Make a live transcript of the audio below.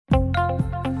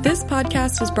This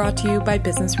podcast is brought to you by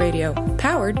Business Radio,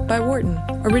 powered by Wharton,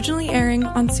 originally airing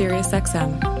on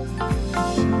SiriusXM.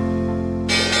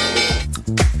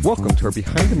 Welcome to our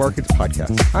Behind the Markets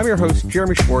podcast. I'm your host,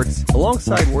 Jeremy Schwartz.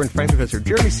 Alongside Wharton Finance Professor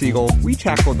Jeremy Siegel, we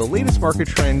tackle the latest market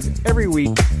trends every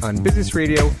week on Business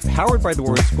Radio, powered by the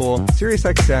Wharton School,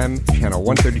 SiriusXM, channel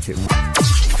 132.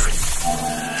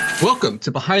 Welcome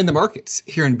to Behind the Markets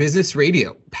here on Business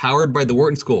Radio, powered by the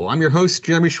Wharton School. I'm your host,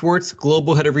 Jeremy Schwartz,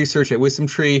 Global Head of Research at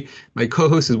WisdomTree. My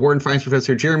co-host is Wharton Finance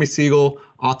Professor Jeremy Siegel,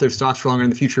 author of Stocks for Longer in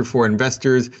the Future for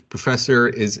Investors. Professor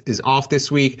is off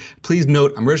this week. Please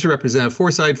note, I'm registered representative of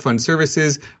Foresight Fund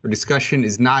Services. Our discussion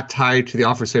is not tied to the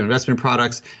offer of investment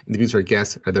products, and the views of our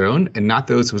guests are their own and not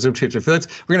those of WisdomTree affiliates.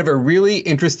 We're going to have a really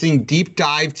interesting deep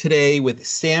dive today with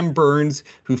Sam Burns,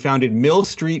 who founded Mill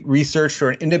Street Research, for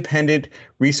an independent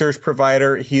research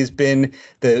provider. He has been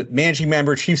the managing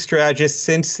member, chief strategist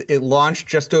since it launched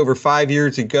just over 5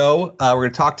 years ago. We're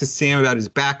going to talk to Sam about his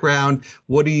background,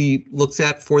 what he looks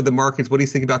at for the markets, what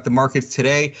he's thinking about the markets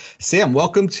today. Sam,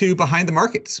 welcome to Behind the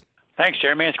Markets. Thanks,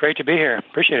 Jeremy. It's great to be here.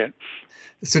 Appreciate it.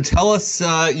 So tell us,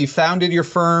 you founded your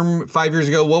firm 5 years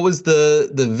ago. What was the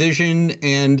vision?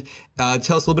 And tell us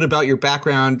a little bit about your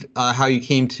background, how you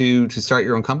came to start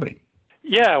your own company.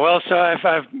 Yeah, well, so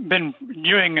I've been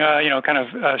doing,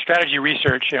 strategy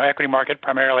research, equity market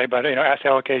primarily, but, asset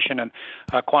allocation and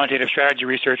quantitative strategy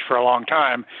research for a long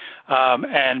time,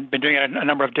 and been doing it at a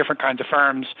number of different kinds of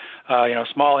firms,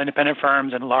 small independent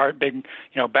firms and large, big,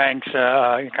 banks,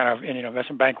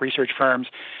 investment bank research firms.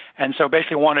 And so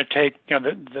basically want to take,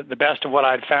 the best of what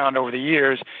I'd found over the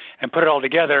years and put it all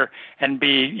together and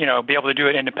be able to do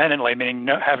it independently, meaning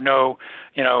have no,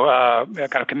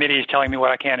 kind of committees telling me what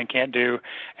I can and can't do,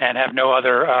 and have no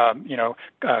other,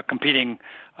 competing,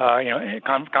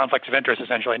 conflicts of interest,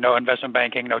 essentially. No investment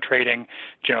banking, no trading,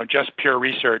 just pure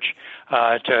research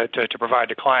to provide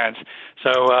to clients.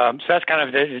 So that's kind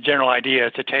of the general idea,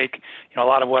 is to take a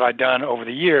lot of what I've done over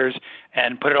the years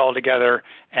and put it all together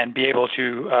and be able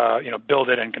to build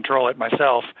it and control it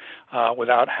myself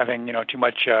without having too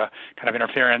much kind of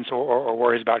interference or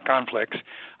worries about conflicts.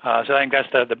 So I think that's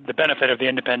the benefit of the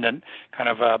independent kind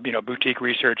of boutique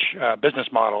research business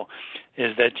model,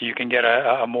 is that you can get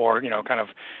a more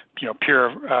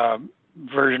pure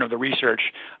version of the research,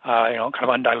 kind of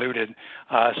undiluted,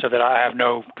 so that I have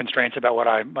no constraints about what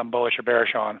I'm bullish or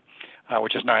bearish on,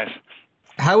 which is nice.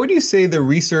 How would you say the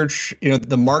research,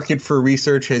 the market for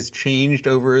research has changed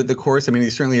over the course? I mean,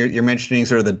 certainly you're mentioning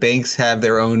sort of the banks have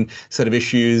their own set of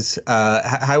issues.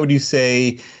 How would you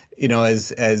say,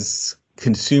 as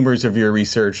consumers of your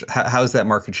research, how has that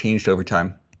market changed over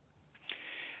time?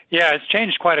 Yeah, it's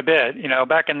changed quite a bit.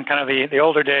 Back in kind of the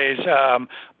older days,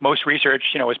 most research,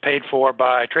 was paid for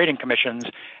by trading commissions,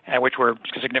 which were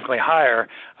significantly higher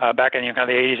back in kind of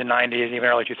the 80s and 90s, even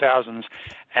early 2000s.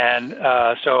 And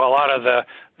so a lot of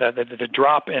the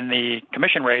drop in the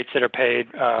commission rates that are paid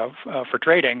for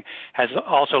trading has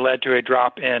also led to a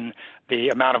drop in the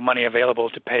amount of money available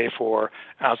to pay for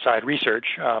outside research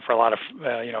for a lot of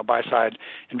buy-side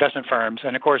investment firms.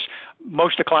 And of course,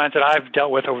 most of the clients that I've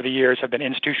dealt with over the years have been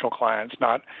institutional clients,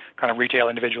 not kind of retail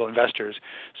individual investors.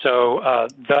 So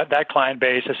that client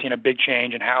base has seen a big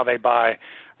change in how they buy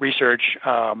research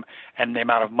and the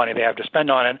amount of money they have to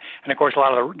spend on it. And of course,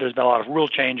 there's been a lot of rule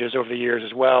changes over the years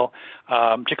as well,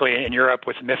 particularly in Europe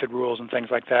with the MiFID rules and things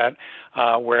like that,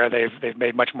 where they've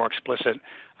made much more explicit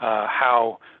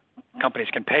how companies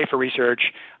can pay for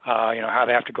research, how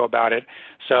they have to go about it.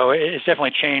 So it's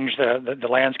definitely changed the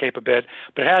landscape a bit,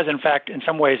 but it has, in fact, in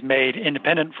some ways made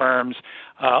independent firms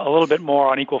a little bit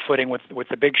more on equal footing with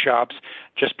the big shops,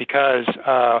 just because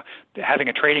having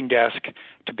a trading desk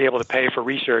to be able to pay for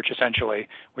research, essentially,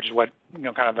 which is what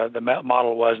kind of the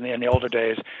model was in the older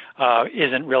days,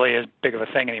 isn't really as big of a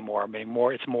thing anymore. I mean,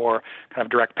 it's more kind of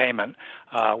direct payment,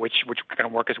 which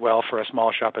can work as well for a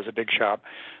small shop as a big shop.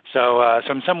 So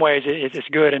in some ways it's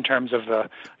good in terms of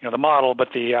the model, but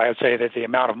I would say that the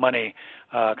amount of money,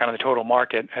 kind of the total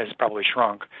market, has probably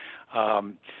shrunk.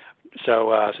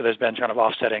 So there's been kind of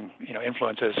offsetting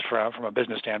influences from a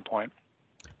business standpoint.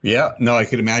 Yeah, no, I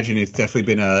could imagine it's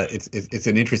definitely been it's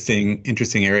an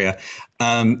interesting area.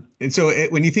 And so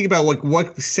when you think about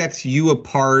what sets you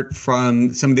apart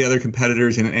from some of the other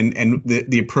competitors and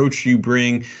the approach you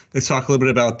bring, let's talk a little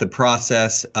bit about the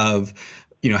process of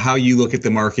how you look at the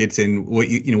markets and what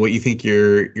you think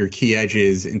your key edge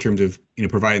is in terms of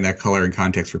providing that color and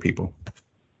context for people.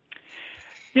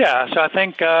 Yeah, so I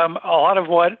think a lot of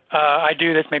what I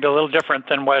do that's maybe a little different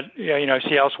than what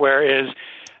see elsewhere is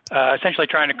essentially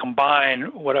trying to combine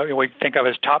what we think of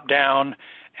as top-down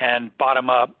and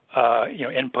bottom-up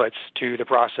inputs to the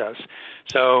process.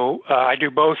 So I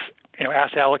do both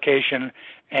asset allocation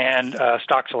and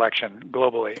stock selection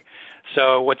globally.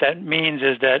 So what that means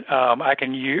is that I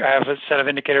have a set of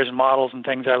indicators and models and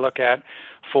things I look at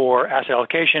for asset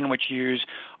allocation, which use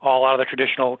a lot of the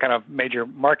traditional kind of major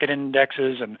market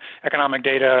indexes and economic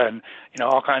data and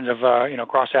all kinds of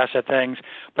cross-asset things.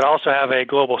 But I also have a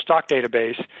global stock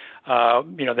database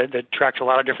that tracks a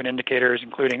lot of different indicators,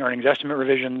 including earnings estimate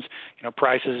revisions,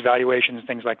 prices, valuations,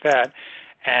 things like that.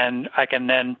 And I can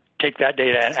then take that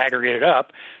data and aggregate it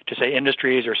up to, say,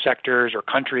 industries or sectors or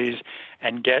countries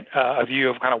and get a view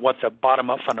of kind of what the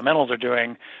bottom-up fundamentals are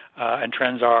doing and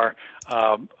trends are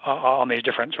on these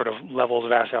different sort of levels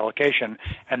of asset allocation.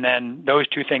 And then those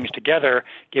two things together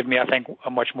give me, I think,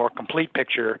 a much more complete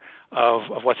picture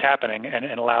of what's happening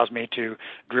and allows me to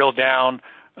drill down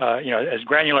as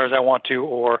granular as I want to,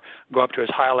 or go up to as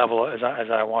high a level as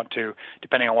I want to,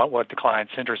 depending on what the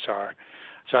client's interests are.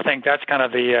 So I think that's kind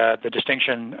of the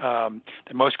distinction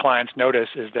that most clients notice,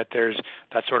 is that there's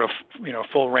that sort of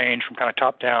full range from kind of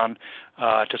top down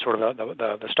to sort of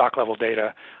the stock level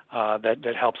data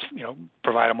that helps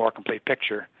provide a more complete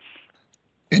picture.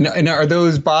 And are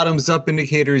those bottoms up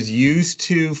indicators used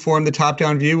to form the top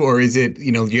down view, or is it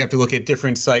you have to look at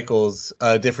different cycles,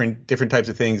 different types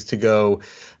of things to go,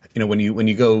 when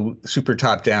you go super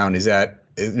top down? Is that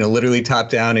literally top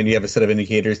down and you have a set of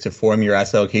indicators to form your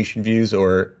asset allocation views,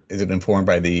 or is it informed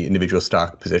by the individual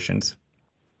stock positions?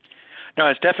 No,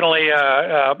 it's definitely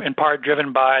in part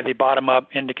driven by the bottom-up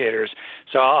indicators.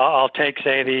 So I'll take,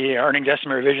 say, the earnings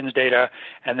estimate revisions data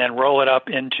and then roll it up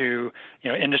into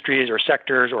industries or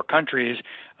sectors or countries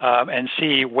and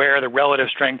see where the relative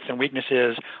strengths and weakness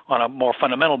is on a more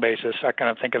fundamental basis. I kind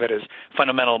of think of it as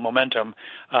fundamental momentum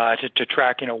to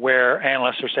track where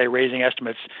analysts are, say, raising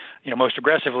estimates most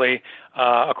aggressively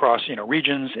across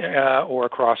regions or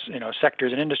across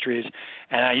sectors and industries,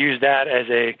 and I use that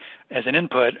as an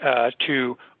input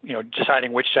to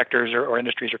deciding which sectors or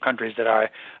industries or countries that I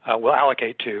will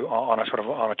allocate to on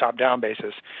a top-down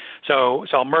basis. So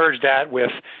I'll merge that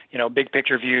with big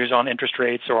picture views on interest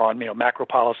rates or on macro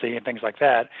policy and things like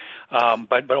that.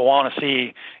 But I want to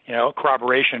see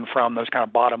corroboration from those kind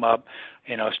of bottom-up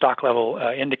stock level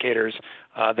indicators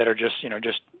that are just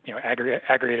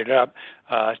aggregated up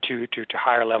to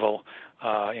higher level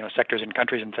sectors and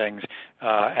countries and things.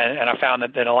 And I found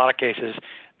that in a lot of cases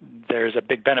there's a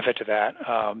big benefit to that,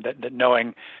 that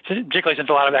knowing, particularly since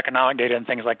a lot of economic data and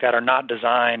things like that are not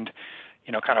designed,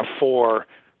 kind of for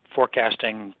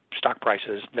forecasting stock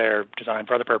prices. They're designed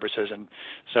for other purposes, and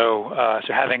so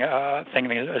having a thing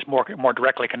that is more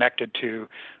directly connected to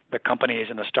the companies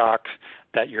and the stocks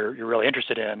that you're really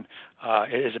interested in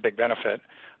is a big benefit.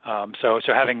 So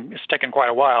it's taken quite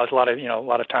a while. It's a lot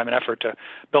of time and effort to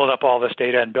build up all this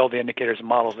data and build the indicators and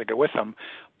models that go with them.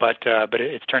 But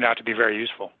it's turned out to be very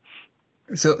useful.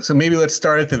 So maybe let's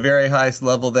start at the very highest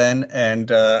level then.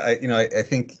 And I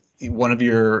think one of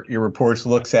your reports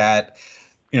looks at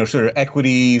sort of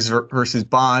equities versus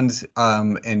bonds,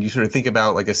 and you sort of think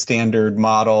about like a standard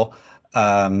model.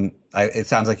 It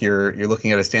sounds like you're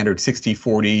looking at a standard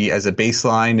 60-40 as a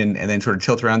baseline, and then sort of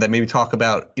tilt around that. Maybe talk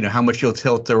about how much you'll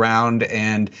tilt around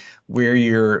and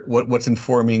where what's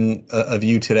informing a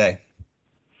view today.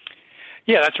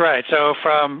 Yeah, that's right. So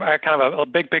from kind of a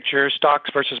big picture,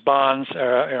 stocks versus bonds,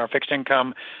 fixed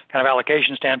income kind of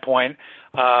allocation standpoint,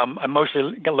 I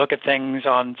mostly look at things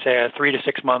on, say, a 3 to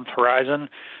 6 month horizon.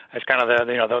 It's kind of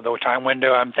the time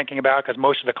window I'm thinking about, because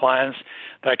most of the clients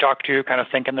that I talk to kind of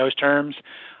think in those terms.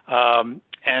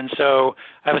 And so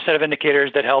I have a set of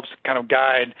indicators that helps kind of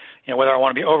guide, whether I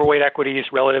want to be overweight equities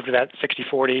relative to that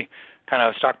 60-40 kind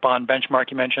of stock bond benchmark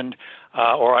you mentioned,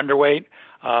 or underweight.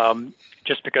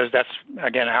 Just because that's,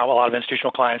 again, how a lot of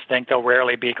institutional clients think. They'll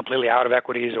rarely be completely out of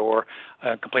equities or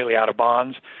completely out of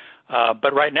bonds.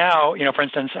 But right now, for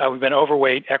instance, we've been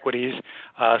overweight equities.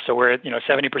 So we're at,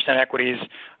 70% equities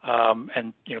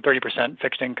and, 30%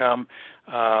 fixed income,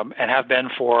 and have been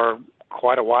for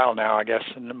quite a while now, I guess,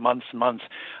 months and months,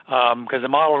 because the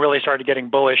model really started getting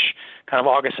bullish kind of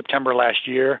August, September last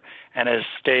year, and has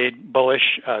stayed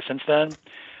bullish since then.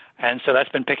 And so that's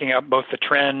been picking up both the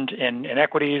trend in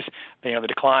equities, the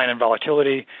decline in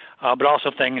volatility, but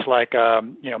also things like,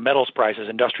 metals prices,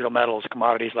 industrial metals,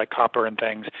 commodities like copper and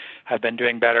things have been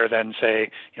doing better than,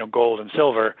 say, gold and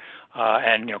silver.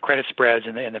 And credit spreads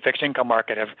in the fixed income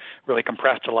market have really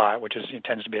compressed a lot, which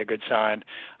tends to be a good sign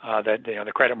that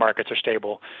the credit markets are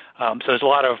stable. So there's a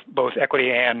lot of both equity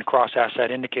and cross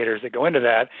asset indicators that go into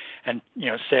that, and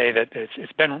say that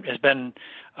it's been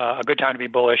a good time to be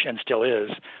bullish, and still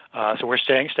is. So we're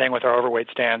staying with our overweight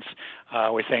stance.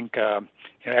 We think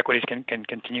equities can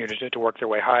continue to work their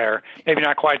way higher. Maybe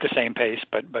not quite at the same pace,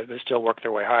 but they still work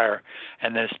their way higher.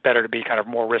 And then it's better to be kind of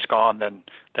more risk on than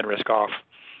risk off.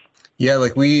 Yeah,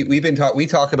 like we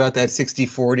talk about that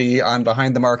 60-40 on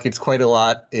Behind the Markets quite a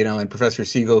lot, and Professor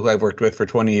Siegel, who I've worked with for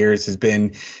 20 years, has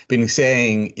been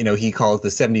saying, he calls the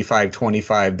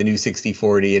 75-25 the new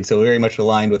 60-40, and so very much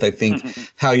aligned with, I think,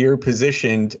 how you're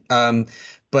positioned.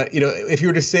 But, if you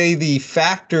were to say the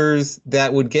factors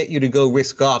that would get you to go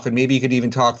risk off, and maybe you could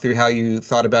even talk through how you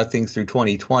thought about things through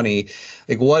 2020,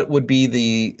 like what would be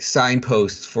the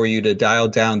signposts for you to dial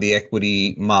down the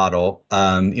equity model?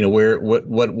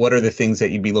 What are the things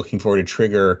that you'd be looking for to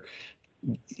trigger,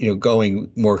 going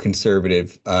more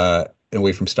conservative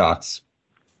away from stocks?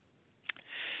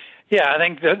 Yeah, I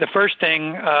think the first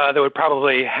thing that would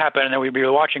probably happen and that we'd be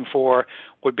watching for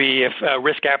would be if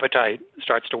risk appetite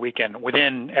starts to weaken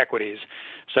within equities.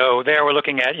 So there we're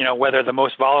looking at, whether the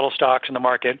most volatile stocks in the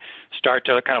market start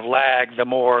to kind of lag the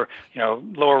more,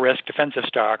 lower risk defensive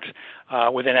stocks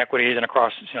within equities and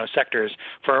across, sectors.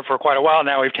 For quite a while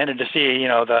now, we've tended to see,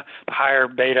 the higher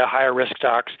beta, higher risk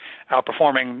stocks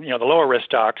outperforming, the lower risk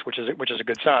stocks, which is a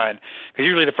good sign. Because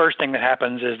usually the first thing that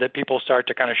happens is that people start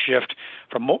to kind of shift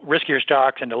from riskier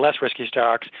stocks into less risky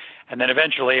stocks. And then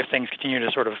eventually, if things continue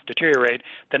to sort of deteriorate,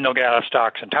 then they'll get out of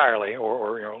stocks entirely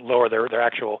or lower their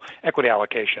actual equity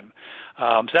allocation.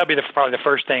 So that would be probably the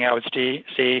first thing I would see.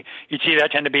 You'd see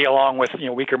that tend to be along with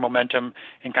weaker momentum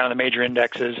in kind of the major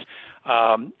indexes,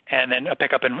 and then a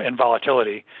pickup in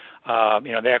volatility.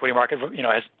 The equity market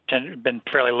has been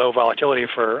fairly low volatility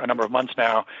for a number of months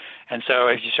now, and so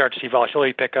as you start to see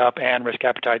volatility pick up and risk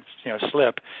appetite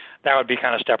slip, that would be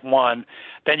kind of step one.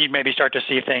 Then you'd maybe start to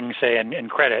see things, say, in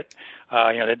credit,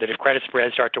 that if credit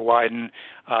spreads start to widen,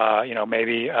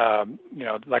 maybe,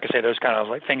 like I say, those kind of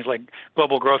like things like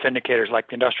global growth indicators like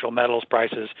the industrial metals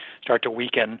prices start to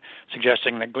weaken,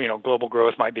 suggesting that, global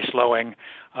growth might be slowing,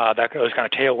 that those kind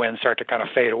of tailwinds start to kind of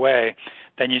fade away.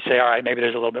 Then you say, all right, maybe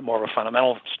there's a little bit more of a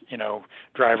fundamental,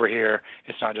 driver here.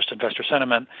 It's not just investor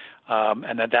sentiment.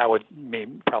 And then that would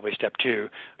mean probably step two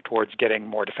towards getting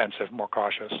more defensive, more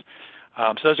cautious.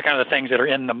 So those are kind of the things that are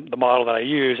in the model that I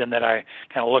use and that I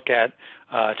kind of look at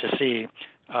to see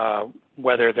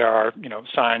whether there are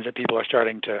signs that people are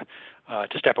starting to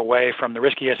step away from the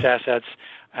riskiest assets,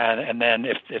 and then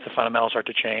if the fundamentals start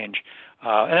to change.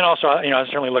 And then also, I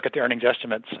certainly look at the earnings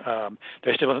estimates.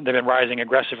 They've been rising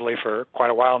aggressively for quite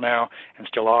a while now and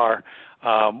still are.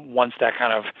 Once that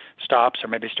kind of stops or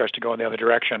maybe starts to go in the other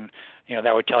direction,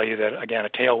 that would tell you that, again, a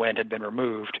tailwind had been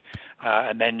removed,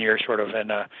 and then you're sort of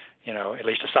in a, at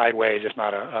least a sideways, if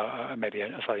not maybe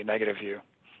a slightly negative view.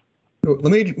 So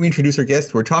let me reintroduce our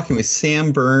guest. We're talking with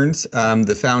Sam Burns,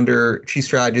 the founder, chief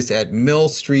strategist at Mill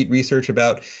Street Research,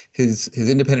 about his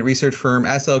independent research firm,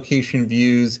 Asset Allocation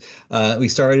Views. We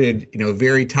started,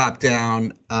 very top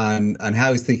down on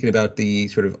how he's thinking about the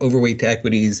sort of overweight to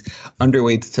equities,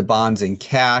 underweights to bonds and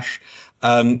cash.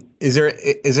 Is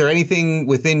there anything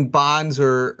within bonds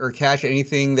or cash,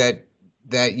 anything that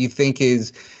you think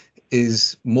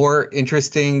is more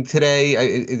interesting today?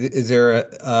 Is there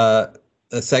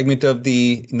a segment of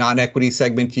the non-equity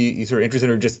segment you sort of interested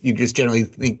in, or you just generally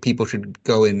think people should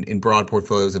go in broad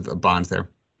portfolios of bonds there?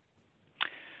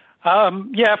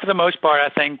 Yeah, for the most part, I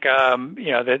think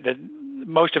that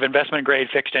most of investment grade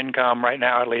fixed income right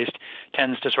now, at least,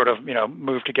 tends to sort of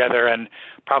move together and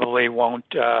probably won't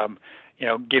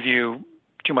give you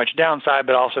too much downside,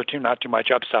 but also not too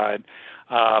much upside.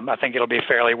 I think it'll be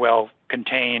fairly well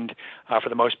contained for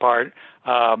the most part.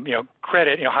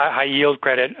 Credit, high yield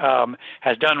credit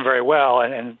has done very well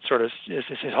and sort of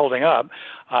is holding up.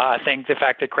 I think the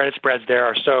fact that credit spreads there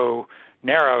are so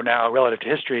narrow now relative to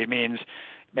history means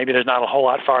maybe there's not a whole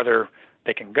lot farther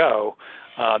they can go.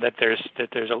 That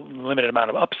there's a limited amount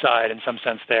of upside in some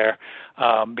sense there,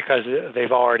 because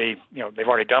they've already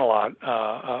done a lot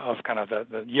of kind of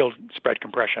the yield spread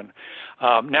compression.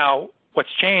 Now,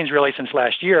 what's changed really since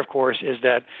last year, of course, is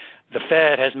that the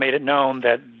Fed has made it known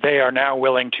that they are now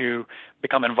willing to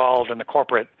become involved in the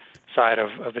corporate side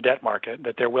of the debt market,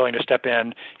 that they're willing to step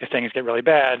in if things get really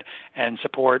bad and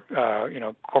support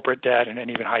corporate debt and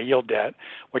even high yield debt,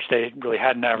 which they really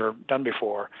had never done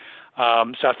before.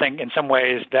 So I think in some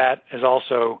ways that has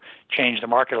also changed the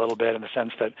market a little bit in the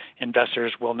sense that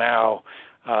investors will now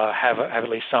have at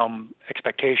least some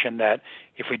expectation that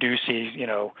if we do see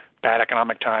bad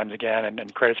economic times again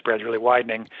and credit spreads really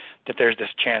widening, that there's this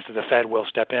chance that the Fed will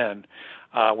step in,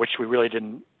 which we really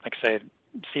didn't,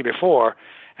 see before.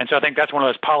 And so I think that's one of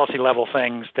those policy level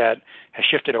things that has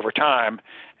shifted over time.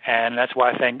 And that's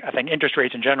why I think interest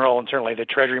rates in general, and certainly the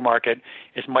Treasury market,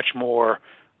 is much more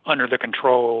under the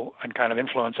control and kind of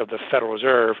influence of the Federal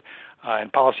Reserve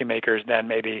and policymakers than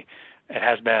maybe it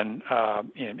has been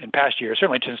in past years,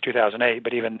 certainly since 2008,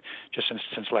 but even just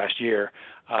since last year.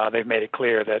 They've made it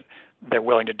clear that they're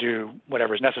willing to do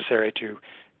whatever is necessary to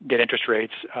get interest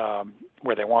rates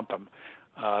where they want them.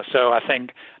 So I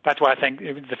think that's why I think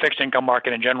the fixed income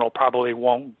market in general probably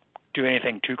won't do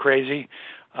anything too crazy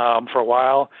for a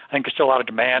while. I think there's still a lot of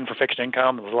demand for fixed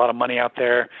income. There's a lot of money out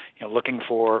there, looking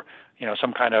for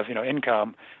some kind of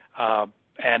income,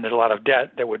 and there's a lot of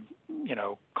debt that would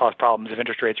cause problems if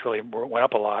interest rates really went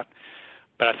up a lot.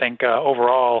 But I think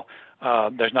overall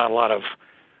there's not a lot of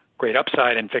great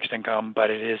upside in fixed income,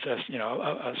 but it is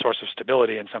a source of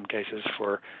stability in some cases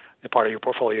for the part of your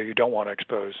portfolio you don't want to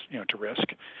expose to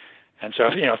risk. And so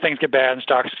if things get bad and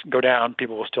stocks go down,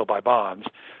 people will still buy bonds.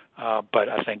 But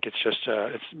I think it's just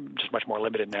much more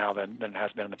limited now than it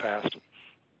has been in the past.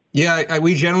 Yeah,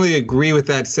 we generally agree with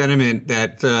that sentiment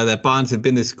that bonds have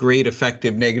been this great,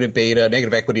 effective negative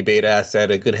equity beta asset,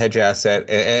 a good hedge asset.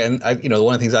 And one of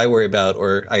the things I worry about,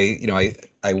 or I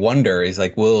wonder, is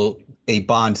like, will a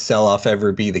bond sell-off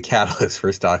ever be the catalyst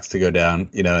for stocks to go down?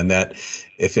 And that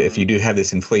if you do have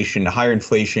this inflation, higher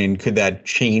inflation, could that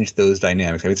change those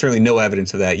dynamics? I mean, certainly no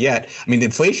evidence of that yet. I mean, the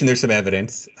inflation, there's some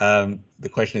evidence. The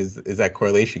question is that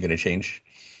correlation going to change?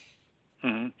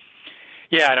 Mm-hmm.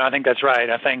 Yeah, no, I think that's right.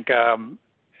 I think,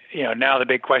 now the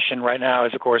big question right now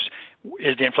is, of course,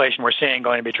 is the inflation we're seeing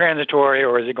going to be transitory,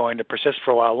 or is it going to persist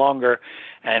for a while longer?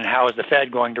 And how is the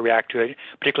Fed going to react to it,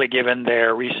 particularly given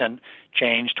their recent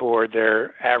change toward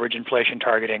their average inflation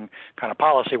targeting kind of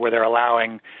policy, where they're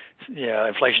allowing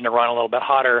inflation to run a little bit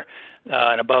hotter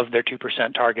and above their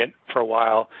 2% target for a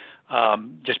while,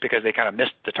 just because they kind of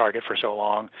missed the target for so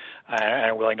long and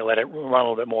are willing to let it run a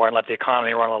little bit more and let the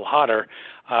economy run a little hotter.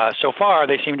 So far,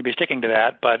 they seem to be sticking to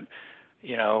that, but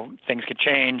things could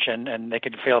change and they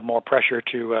could feel more pressure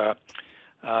to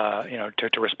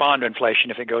respond to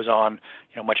inflation if it goes on,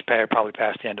 probably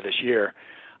past the end of this year.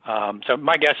 So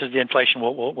my guess is the inflation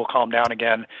will calm down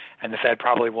again, and the Fed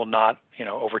probably will not,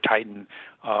 over tighten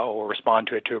or respond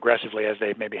to it too aggressively as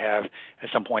they maybe have at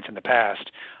some points in the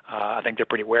past. I think they're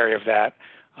pretty wary of that,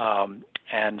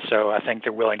 and so I think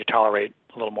they're willing to tolerate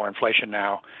a little more inflation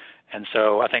now. And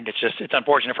so I think it's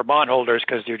unfortunate for bondholders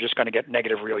because you're just going to get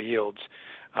negative real yields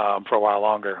for a while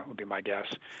longer, would be my guess.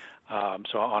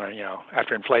 So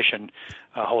after inflation,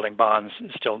 holding bonds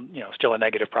is still a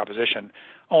negative proposition,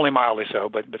 only mildly so,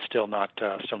 but still not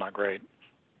great.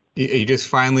 You just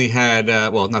finally had,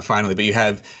 not finally, but you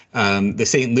have the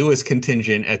St. Louis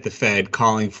contingent at the Fed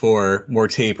calling for more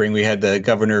tapering. We had the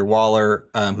Governor Waller,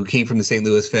 who came from the St.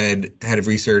 Louis Fed, head of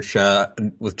research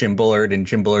with Jim Bullard, and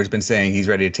Jim Bullard's been saying he's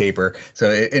ready to taper.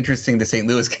 So interesting, the St.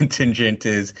 Louis contingent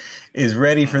is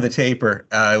ready for the taper.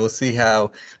 We'll see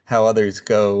how others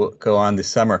go on this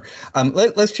summer.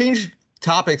 Let's change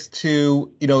topics to,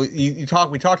 we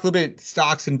talked a little bit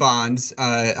stocks and bonds,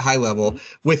 high level.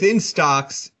 Within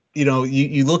stocks,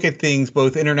 you look at things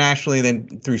both internationally and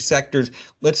then through sectors.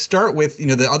 Let's start with,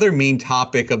 the other main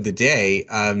topic of the day,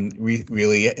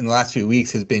 really in the last few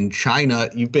weeks has been China.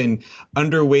 You've been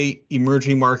underweight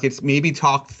emerging markets. Maybe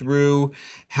talk through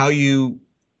how you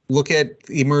look at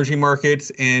emerging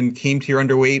markets and came to your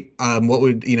underweight. What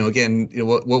would,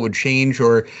 what would change,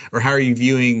 or how are you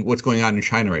viewing what's going on in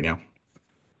China right now?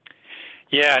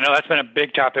 Yeah, no, that's been a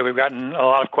big topic. We've gotten a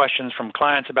lot of questions from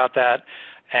clients about that.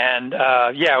 And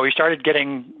we started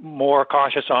getting more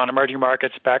cautious on emerging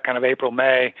markets back kind of April,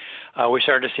 May. We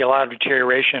started to see a lot of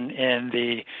deterioration in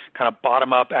the kind of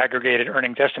bottom-up aggregated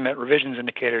earnings estimate revisions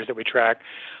indicators that we track.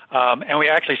 And we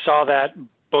actually saw that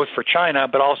both for China,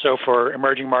 but also for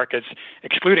emerging markets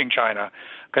excluding China.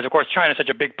 Because, of course, China is such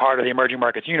a big part of the emerging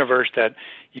markets universe that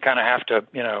you kind of have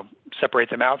to, separate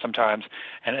them out sometimes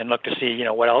and look to see,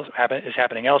 what else is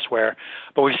happening elsewhere.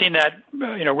 But we've seen that,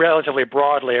 relatively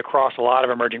broadly across a lot of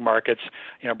emerging markets.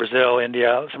 Brazil,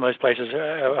 India, some of those places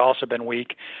have also been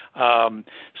weak.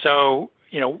 So,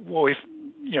 what we've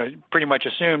pretty much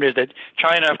assumed is that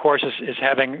China, of course, is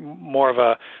having more of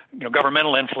a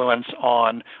governmental influence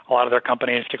on a lot of their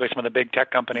companies, particularly some of the big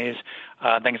tech companies,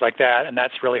 things like that, and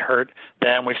that's really hurt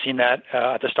them. We've seen that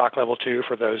at the stock level too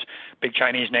for those big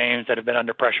Chinese names that have been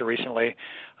under pressure recently.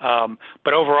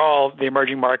 But overall, the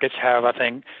emerging markets have, I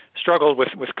think, struggled with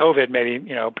COVID, maybe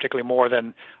particularly more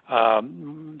than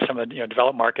some of the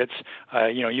developed markets.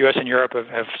 U.S. and Europe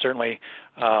have certainly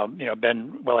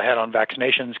been well ahead on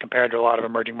vaccinations compared to a lot of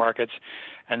emerging markets,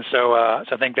 and so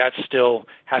I think that's still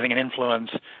having an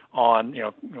influence on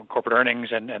corporate earnings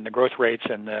and the growth rates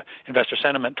and the investor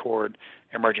sentiment toward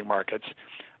emerging markets.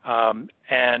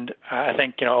 And I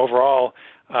think overall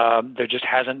there just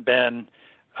hasn't been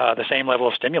the same level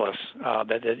of stimulus.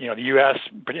 That the U.S.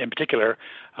 in particular,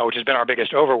 which has been our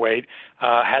biggest overweight,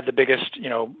 had the biggest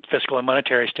fiscal and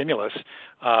monetary stimulus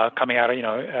coming out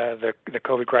of the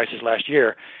COVID crisis last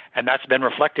year, and that's been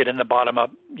reflected in the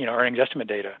bottom-up earnings estimate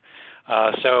data.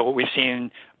 So we've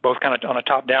seen both kind of on a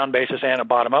top-down basis and a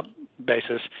bottom-up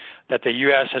basis that the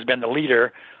U.S. has been the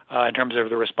leader in terms of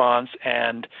the response,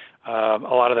 and a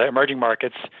lot of the emerging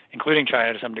markets, including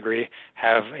China to some degree,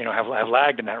 have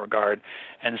lagged in that regard,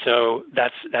 and so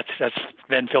that's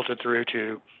then filtered through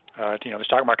to the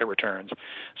stock market returns.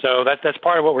 So that's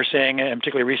part of what we're seeing, and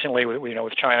particularly recently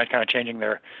with China kind of changing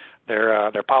their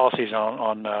policies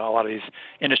on a lot of these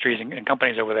industries and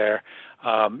companies over there.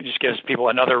 It just gives people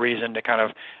another reason to kind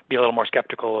of be a little more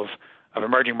skeptical of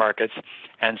emerging markets,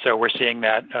 and so we're seeing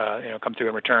that come through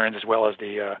in returns as well as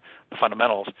the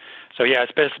fundamentals. So yeah,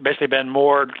 it's basically been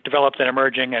more developed than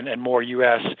emerging, and more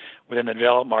U.S. within the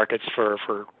developed markets for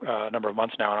a number of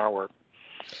months now in our work.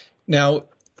 Now,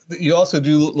 you also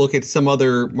do look at some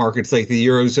other markets like the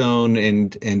Eurozone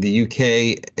and the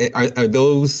UK. Are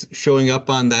those showing up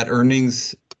on that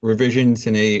earnings revisions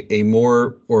in a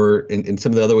more, or in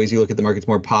some of the other ways you look at the markets,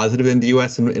 more positive in the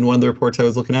U.S. in one of the reports I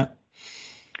was looking at?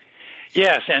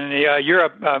 Yes, and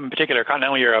Europe, in particular,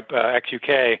 continental Europe,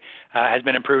 ex-UK, has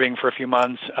been improving for a few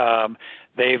months.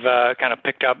 They've kind of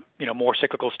picked up, more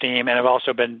cyclical steam, and have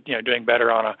also been, doing better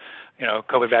on a,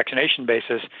 COVID vaccination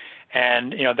basis.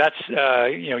 And that's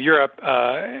Europe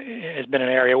has been an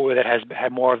area that has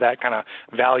had more of that kind of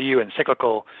value and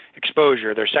cyclical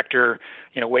exposure. Their sector,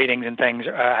 weightings and things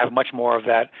have much more of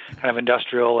that kind of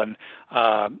industrial and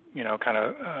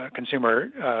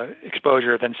consumer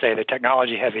exposure than, say, the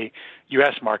technology-heavy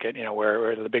U.S. market.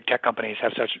 Where the big tech companies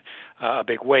have such a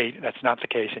big weight. That's not the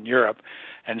case in Europe.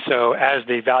 And so, as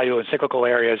the value and cyclical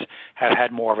areas have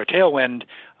had more of a tailwind,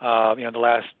 the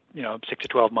last 6 to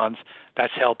 12 months,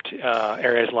 that's helped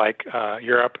areas like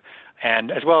Europe,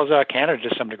 and as well as Canada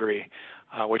to some degree,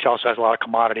 which also has a lot of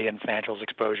commodity and financials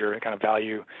exposure, kind of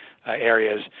value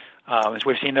areas. So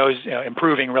we've seen those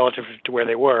improving relative to where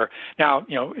they were. Now,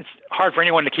 it's hard for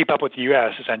anyone to keep up with the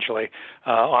U.S. essentially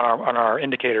on our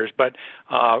indicators, but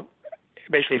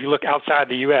basically, if you look outside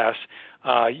the U.S.,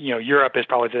 Europe is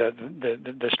probably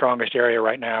the strongest area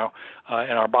right now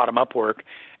in our bottom-up work.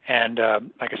 And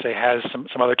like I say, has some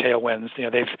other tailwinds.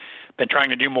 They've been trying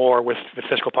to do more with the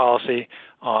fiscal policy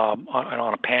on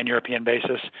a pan-European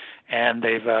basis, and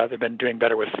they've been doing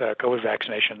better with COVID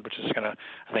vaccination, which is going to,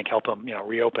 I think, help them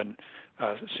reopen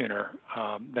sooner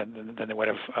than they would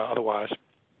have otherwise.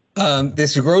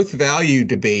 This growth value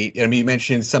debate, you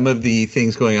mentioned some of the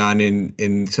things going on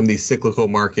in some of these cyclical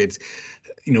markets.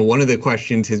 One of the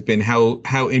questions has been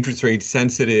how interest rate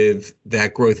sensitive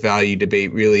that growth value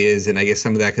debate really is. And I guess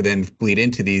some of that could then bleed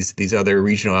into these other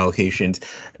regional allocations.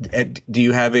 Do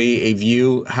you have a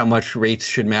view how much rates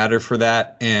should matter for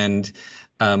that, and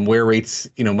where rates,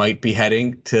 might be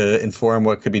heading to inform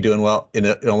what could be doing well in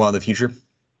a while in the future?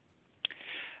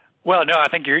 Well, no, I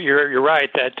think you're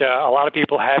right that a lot of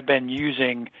people have been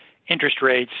using interest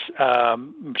rates,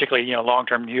 particularly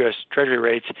long-term U.S. Treasury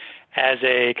rates, as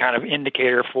a kind of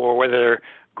indicator for whether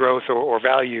growth or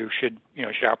value should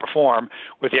outperform,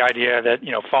 with the idea that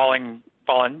falling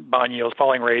bond yields,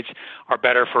 falling rates are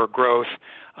better for growth,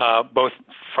 both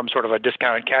from sort of a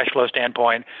discounted cash flow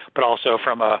standpoint, but also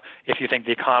from if you think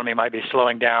the economy might be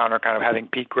slowing down or kind of having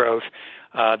peak growth,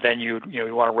 then you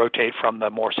want to rotate from the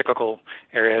more cyclical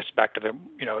areas back to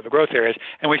the growth areas.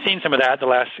 And we've seen some of that the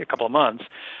last couple of months.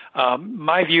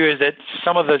 My view is that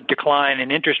some of the decline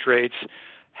in interest rates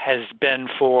has been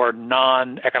for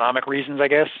non-economic reasons, I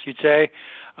guess you'd say.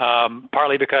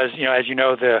 Partly because, as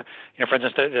for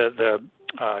instance, the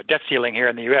debt ceiling here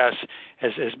in the U.S.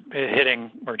 is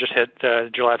hitting, or just hit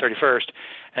July 31st.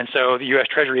 And so the U.S.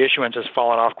 Treasury issuance has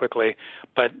fallen off quickly,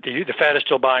 but the Fed is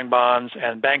still buying bonds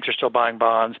and banks are still buying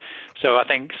bonds. So I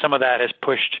think some of that has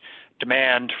pushed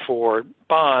demand for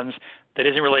bonds that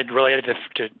isn't really related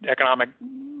to economic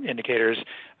indicators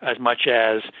as much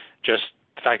as just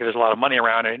the fact that there's a lot of money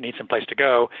around and it needs some place to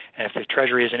go. And if the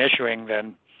Treasury isn't issuing,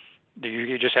 then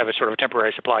you just have a sort of a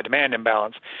temporary supply-demand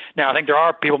imbalance. Now, I think there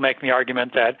are people making the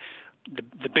argument that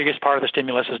the biggest part of the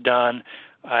stimulus is done,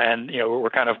 and we're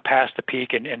kind of past the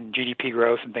peak in GDP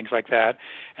growth and things like that,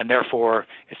 and therefore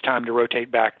it's time to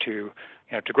rotate back to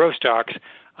growth stocks.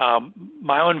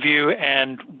 My own view,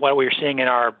 and what we're seeing in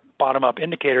our bottom-up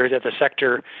indicators at the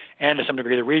sector and to some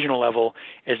degree the regional level,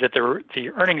 is that the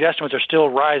earnings estimates are still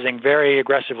rising very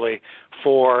aggressively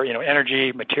for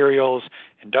energy, materials,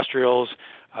 industrials,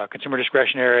 consumer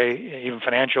discretionary, even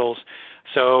financials.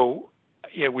 So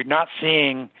we're not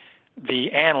seeing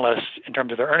the analysts, in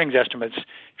terms of their earnings estimates,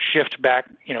 shift back,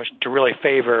 to really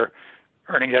favor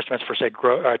earnings estimates for, say,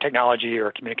 technology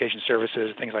or communication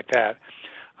services, things like that.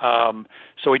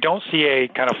 So we don't see a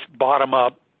kind of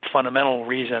bottom-up fundamental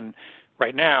reason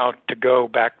right now to go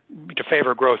back to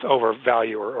favor growth over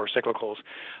value or cyclicals.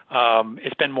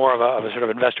 It's been more of a sort of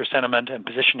investor sentiment and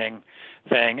positioning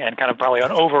thing, and kind of probably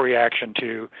an overreaction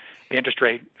to the interest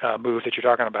rate move that you're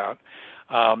talking about.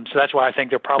 So that's why I think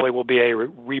there probably will be a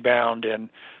rebound in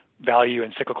value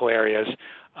in cyclical areas.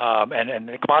 And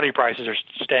the commodity prices are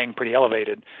staying pretty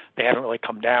elevated. They haven't really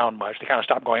come down much. They kind of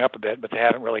stopped going up a bit, but they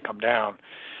haven't really come down.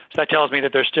 So that tells me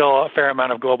that there's still a fair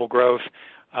amount of global growth,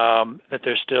 that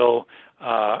there's still,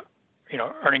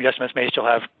 earnings estimates may still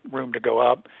have room to go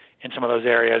up in some of those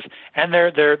areas, and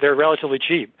they're relatively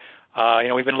cheap.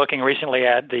 We've been looking recently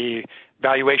at the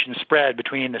valuation spread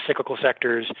between the cyclical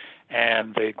sectors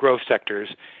and the growth sectors.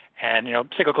 And,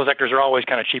 cyclical sectors are always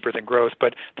kind of cheaper than growth,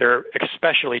 but they're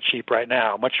especially cheap right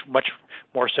now, much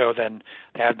more so than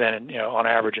they have been, on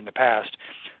average in the past.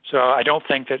 So I don't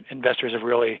think that investors have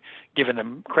really given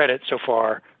them credit so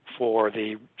far for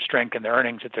the strength in their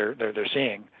earnings that they're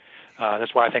seeing.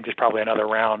 That's why I think there's probably another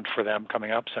round for them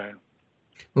coming up soon.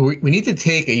 Well, we need to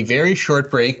take a very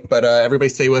short break, but everybody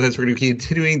stay with us. We're going to be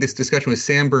continuing this discussion with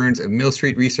Sam Burns of Mill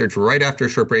Street Research right after a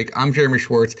short break. I'm Jeremy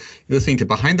Schwartz. You're listening to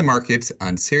Behind the Markets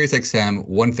on SiriusXM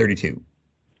 132.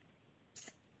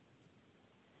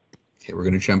 Okay, we're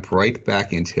going to jump right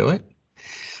back into it.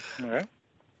 All right.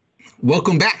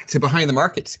 Welcome back to Behind the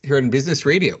Markets here on Business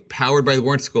Radio, powered by the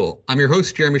Wharton School. I'm your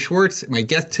host, Jeremy Schwartz. My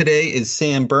guest today is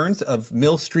Sam Burns of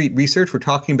Mill Street Research. We're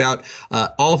talking about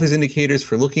all of his indicators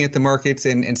for looking at the markets.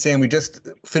 And Sam, we just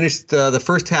finished the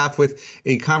first half with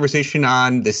a conversation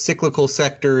on the cyclical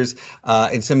sectors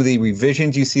and some of the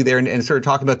revisions you see there, and sort of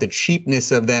talking about the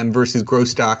cheapness of them versus growth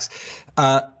stocks.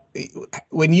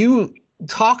 When you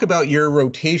talk about your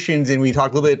rotations, and we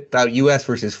talked a little bit about U.S.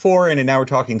 versus foreign, and now we're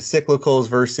talking cyclicals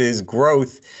versus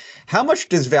growth. How much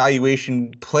does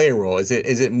valuation play a role? Is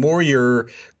it more your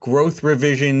growth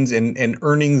revisions and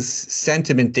earnings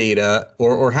sentiment data,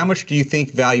 or how much do you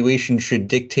think valuation should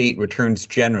dictate returns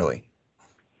generally?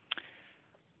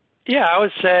 Yeah, I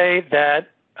would say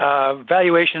that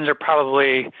valuations are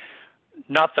probably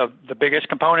not the biggest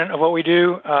component of what we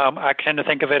do. I tend to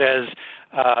think of it as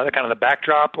the kind of the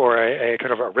backdrop or a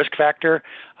kind of a risk factor.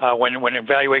 When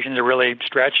valuations are really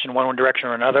stretched in one direction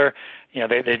or another,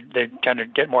 they tend to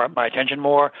get my attention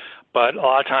more. But a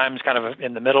lot of times, kind of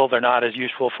in the middle, they're not as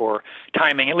useful for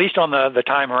timing. At least on the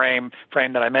time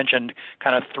frame that I mentioned,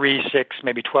 kind of 3, 6,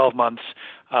 maybe 12 months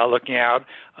looking out.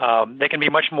 They can be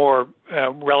much more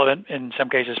relevant in some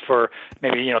cases for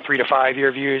maybe 3 to 5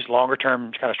 year views, longer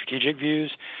term kind of strategic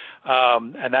views.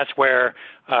 And that's where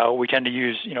we tend to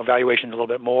use valuations a little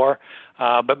bit more.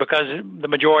 But because the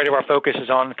majority of our focus is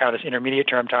on kind of this intermediate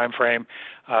term time frame,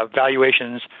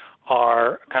 valuations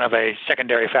are kind of a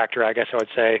secondary factor, I guess I would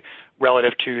say,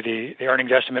 relative to the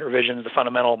earnings estimate revisions, the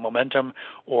fundamental momentum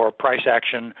or price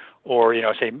action, or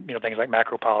things like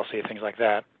macro policy, things like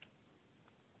that.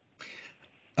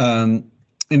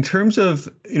 In terms of,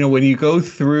 when you go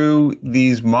through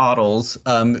these models,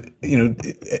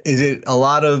 is it a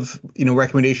lot of,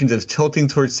 recommendations of tilting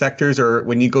towards sectors, or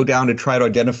when you go down to try to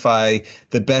identify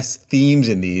the best themes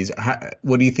in these,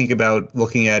 what do you think about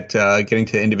looking at getting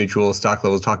to individual stock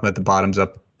levels, talking about the bottoms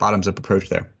up approach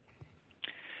there?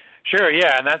 Sure,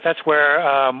 yeah, and that's where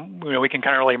we can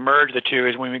kind of really merge the two,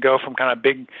 is when we go from kind of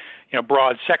big,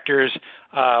 broad sectors,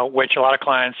 which a lot of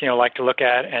clients like to look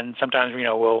at, and sometimes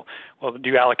we'll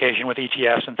do allocation with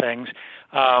ETFs and things.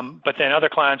 But then other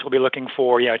clients will be looking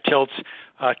for tilts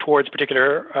towards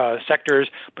particular sectors,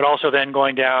 but also then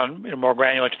going down more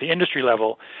granular to the industry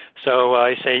level. So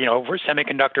I say for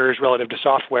semiconductors relative to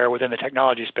software within the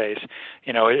technology space,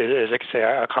 is like say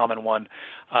a common one,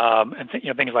 and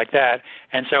things like that.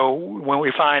 And so when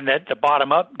we find that the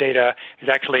bottom up data is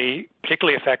actually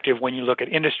particularly effective when you look at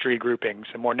industry groupings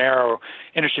and more narrow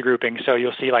industry groupings. So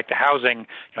you'll see like the housing,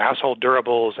 household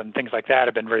durables and things like that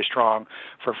have been very strong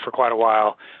for quite a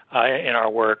while in our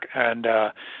work. And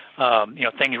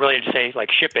things related to say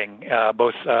like shipping,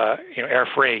 both air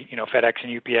freight, FedEx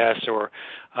and UPS, or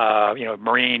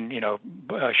marine,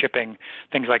 shipping,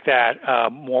 things like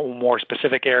that, more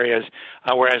specific areas.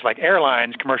 Whereas like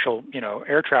airlines, commercial,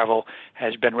 air travel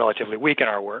has been relatively weak in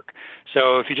our work.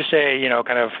 So if you just say,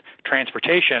 kind of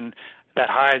transportation, that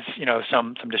hides,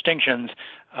 some distinctions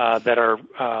that are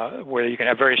where you can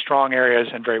have very strong areas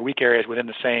and very weak areas within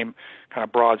the same kind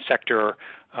of broad sector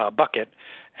bucket.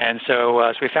 And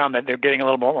so we found that they're getting a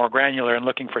little more granular and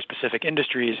looking for specific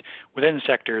industries within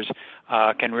sectors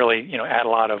can really, add a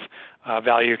lot of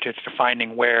value to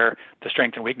finding where the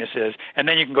strength and weakness is. And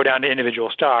then you can go down to individual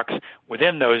stocks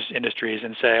within those industries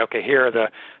and say, okay, here are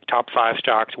the top 5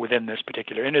 stocks within this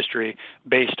particular industry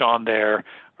based on their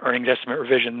earnings estimate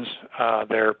revisions,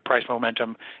 their price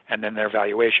momentum, and then their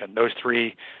valuation. Those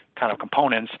 3 kind of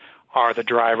components are the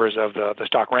drivers of the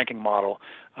stock ranking model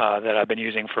that I've been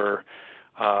using for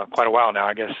quite a while now,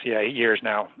 I guess, 8 years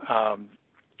now,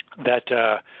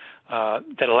 that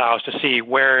allows to see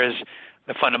where is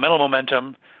the fundamental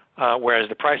momentum, where is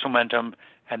the price momentum,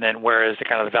 and then where is the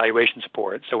kind of the valuation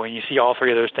support. So when you see all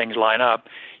 3 of those things line up,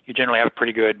 you generally have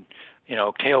pretty good,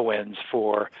 tailwinds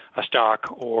for a stock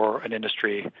or an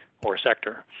industry or a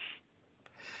sector.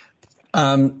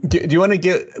 Do you want to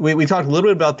get? We talked a little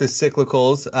bit about the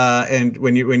cyclicals, and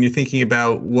when you're thinking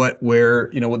about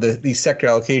these sector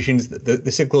allocations,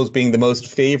 the cyclicals being the most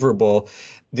favorable.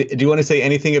 Do you want to say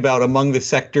anything about among the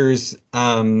sectors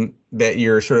that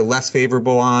you're sort of less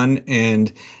favorable on,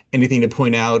 and anything to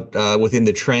point out within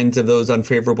the trends of those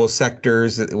unfavorable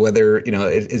sectors? Whether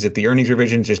is it the earnings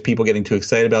revisions, just people getting too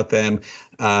excited about them,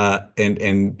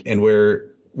 and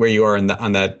where you are on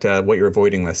that what you're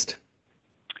avoiding list.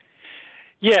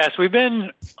 Yes, we've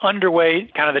been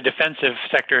underweight kind of the defensive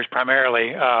sectors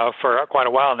primarily for quite a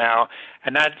while now,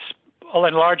 and that's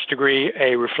in large degree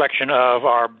a reflection of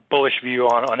our bullish view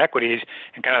on equities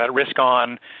and kind of that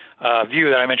risk-on view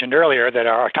that I mentioned earlier, that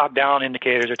our top-down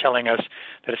indicators are telling us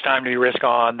that it's time to be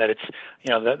risk-on, that it's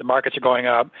the markets are going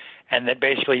up, and that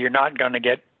basically you're not going to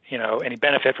get any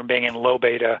benefit from being in low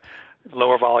beta,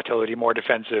 lower volatility, more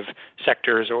defensive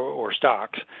sectors or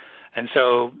stocks. And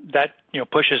so that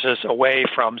pushes us away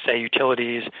from, say,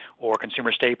 utilities or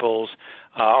consumer staples,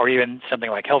 or even something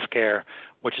like healthcare,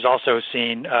 which has also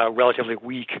seen relatively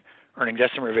weak earnings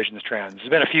estimate revisions trends. There's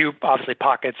been a few, obviously,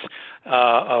 pockets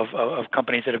of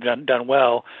companies that have done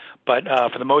well, but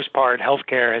for the most part,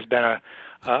 healthcare has been a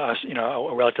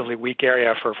relatively weak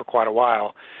area for quite a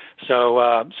while.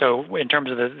 So in terms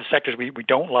of the sectors we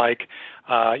don't like,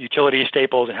 utility,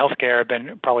 staples, and healthcare have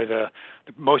been probably the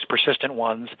most persistent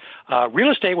ones.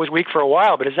 Real estate was weak for a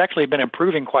while, but it's actually been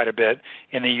improving quite a bit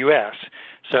in the U.S.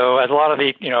 So as a lot of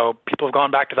the people have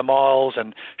gone back to the malls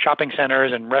and shopping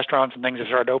centers and restaurants and things have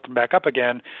started to open back up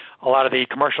again, a lot of the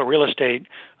commercial real estate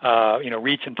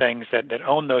REITs and things that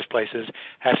own those places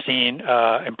have seen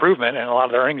improvement, and a lot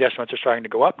of their earnings estimates are starting to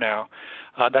go up now.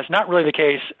 That's not really the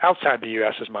case outside the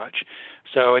U.S. as much.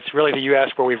 So it's really the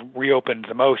U.S. where we've reopened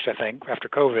the most, I think, after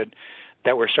COVID,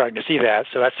 that we're starting to see that.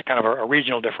 So that's kind of a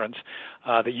regional difference.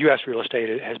 The U.S. real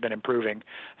estate has been improving,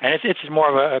 and it's more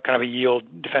of a kind of a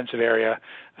yield defensive area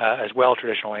as well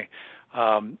traditionally.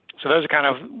 So those are kind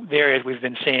of the areas we've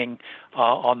been seeing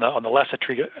on the less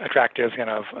attractive kind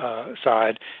of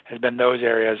side has been those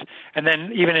areas, and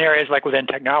then even areas like within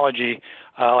technology,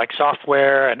 like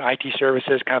software and IT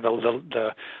services, kind of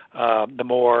the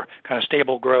more kind of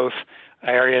stable growth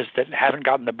areas that haven't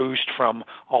gotten the boost from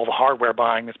all the hardware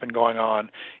buying that's been going on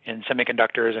in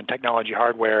semiconductors and technology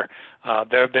hardware.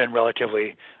 They've been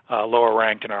relatively lower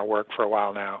ranked in our work for a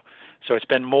while now. So it's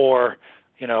been more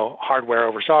hardware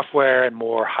over software and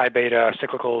more high beta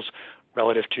cyclicals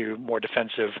relative to more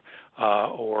defensive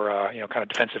or kind of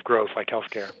defensive growth like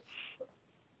healthcare.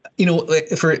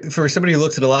 For somebody who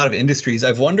looks at a lot of industries,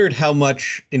 I've wondered how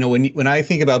much, when I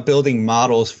think about building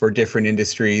models for different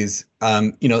industries,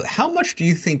 how much do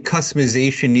you think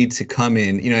customization needs to come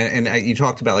in? And you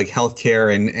talked about like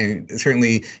healthcare and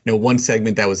certainly, one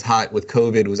segment that was hot with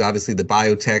COVID was obviously the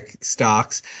biotech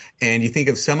stocks. And you think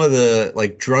of some of the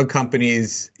like drug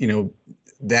companies,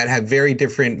 that have very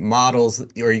different models,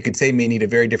 or you could say may need a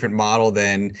very different model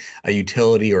than a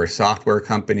utility or a software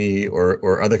company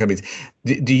or other companies.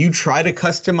 Do you try to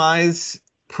customize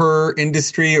per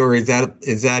industry, or is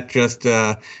that just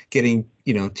getting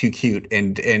too cute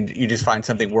and you just find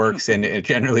something works and it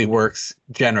generally works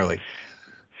generally?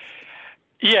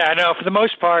 Yeah, no, for the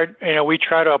most part, we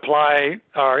try to apply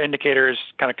our indicators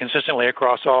kind of consistently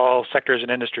across all sectors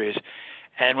and industries.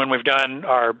 And when we've done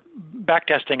our back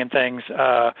testing and things,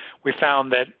 we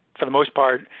found that for the most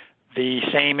part, the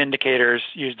same indicators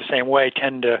used the same way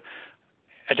tend to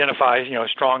identify,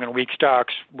 strong and weak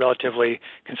stocks relatively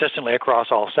consistently across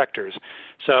all sectors.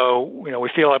 So, we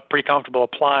feel pretty comfortable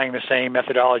applying the same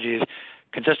methodologies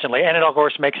consistently. And it, of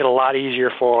course, makes it a lot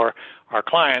easier for our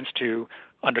clients to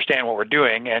understand what we're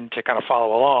doing and to kind of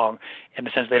follow along in the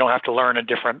sense they don't have to learn a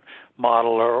different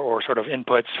model or sort of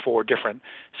inputs for different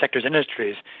sectors and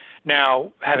industries.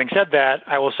 Now, having said that,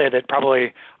 I will say that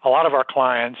probably a lot of our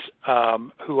clients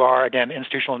who are, again,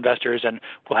 institutional investors and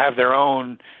will have their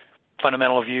own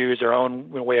fundamental views, their own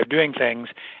way of doing things,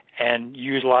 and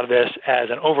use a lot of this as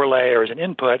an overlay or as an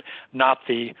input, not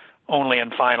the only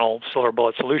and final silver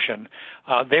bullet solution.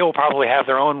 They will probably have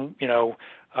their own,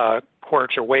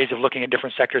 quirks or ways of looking at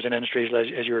different sectors and industries,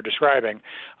 as you were describing,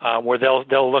 where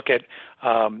they'll look at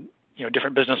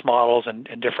different business models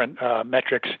and different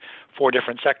metrics for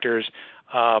different sectors,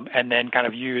 and then kind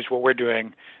of use what we're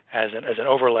doing as an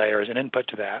overlay or as an input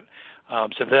to that.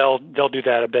 So they'll do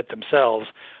that a bit themselves.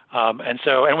 And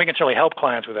we can certainly help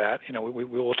clients with that. We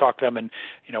will talk to them, and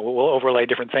we'll overlay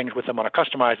different things with them on a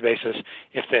customized basis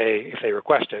if they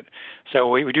request it. So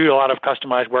we do a lot of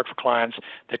customized work for clients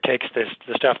that takes the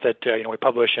stuff that we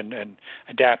publish and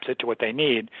adapts it to what they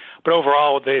need. But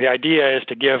overall, the idea is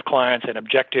to give clients an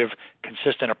objective,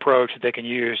 consistent approach that they can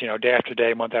use, day after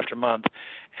day, month after month,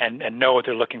 and know what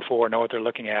they're looking for, know what they're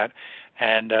looking at.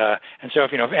 And so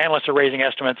if analysts are raising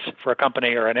estimates for a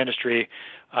company or an industry,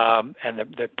 and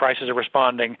the prices are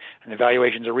responding and the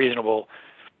valuations are reasonable,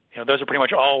 those are pretty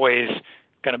much always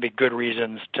going to be good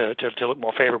reasons to look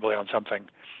more favorably on something.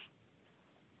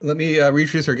 Let me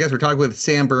reintroduce our guest. We're talking with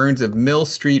Sam Burns of Mill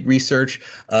Street Research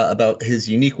about his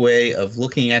unique way of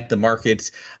looking at the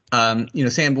markets.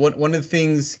 Sam, one of the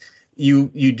things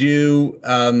you do,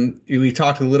 we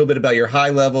talked a little bit about your high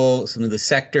level, some of the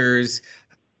sectors.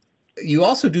 You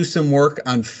also do some work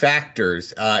on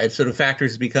factors. It's sort of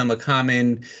factors become a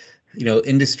common,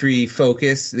 industry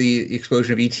focus, the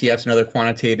explosion of ETFs and other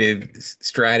quantitative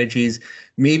strategies.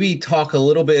 Maybe talk a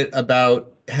little bit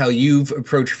about how you've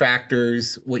approached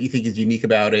factors, what you think is unique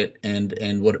about it,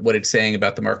 and what it's saying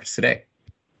about the markets today.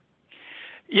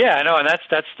 Yeah, no, and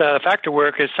that's the factor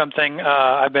work is something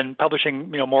I've been publishing,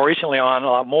 more recently on a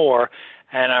lot more,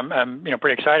 and I'm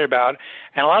pretty excited about.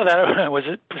 And a lot of that was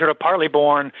sort of partly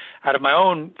born out of my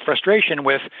own frustration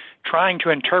with trying to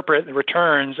interpret the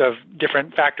returns of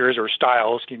different factors or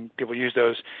styles. People use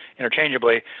those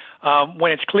interchangeably.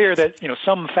 When it's clear that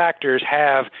some factors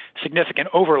have significant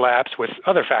overlaps with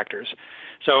other factors.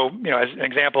 So as an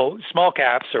example, small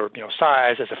caps or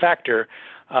size as a factor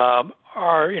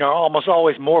are almost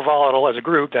always more volatile as a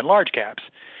group than large caps.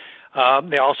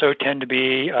 They also tend to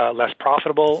be less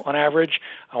profitable on average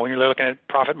when you're looking at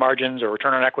profit margins or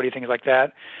return on equity, things like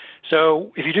that.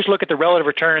 So if you just look at the relative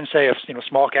returns, say, of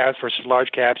small caps versus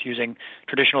large caps using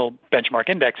traditional benchmark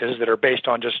indexes that are based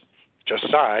on just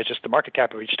size, just the market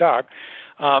cap of each stock,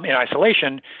 in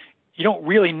isolation, you don't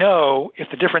really know if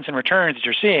the difference in returns that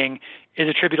you're seeing is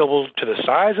attributable to the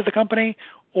size of the company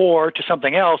or to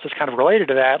something else that's kind of related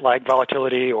to that, like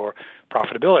volatility or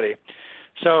profitability.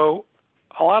 So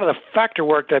a lot of the factor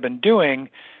work that I've been doing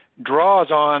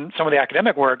draws on some of the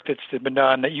academic work that's been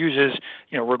done that uses,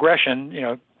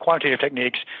 regression, quantitative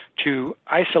techniques to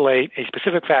isolate a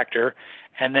specific factor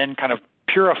and then kind of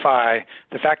purify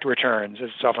the factor returns,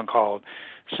 as it's often called.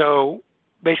 So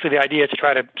basically the idea is to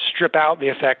try to strip out the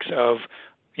effects of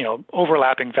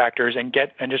overlapping factors and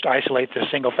just isolate the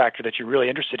single factor that you're really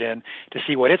interested in to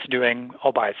see what it's doing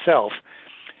all by itself.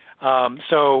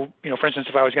 So, for instance,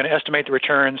 if I was going to estimate the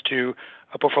returns to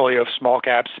a portfolio of small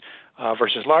caps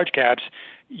versus large caps,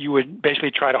 you would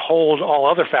basically try to hold all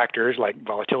other factors like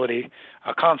volatility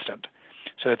constant,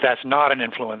 so that's not an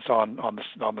influence on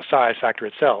the size factor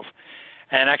itself.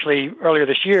 And actually, earlier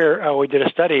this year, we did a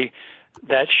study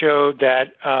that showed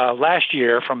that last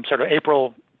year, from sort of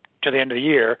April to the end of the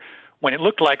year, when it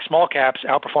looked like small caps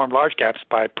outperformed large caps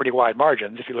by pretty wide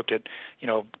margins, if you looked at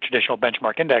traditional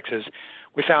benchmark indexes,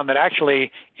 we found that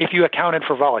actually, if you accounted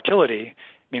for volatility,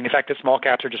 meaning the fact that small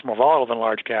caps are just more volatile than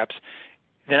large caps,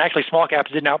 then actually small caps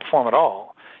didn't outperform at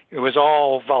all. It was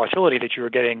all volatility that you were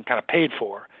getting kind of paid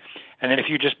for. And then if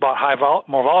you just bought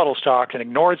more volatile stocks and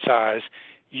ignored size,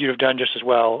 you'd have done just as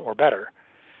well or better.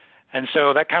 And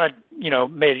so that kind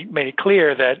of, made it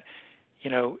clear that,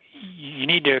 you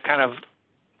need to kind of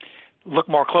look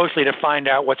more closely to find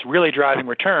out what's really driving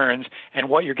returns and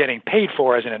what you're getting paid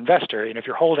for as an investor. If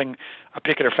you're holding a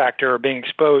particular factor or being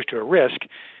exposed to a risk,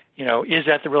 is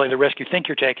that really the risk you think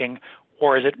you're taking,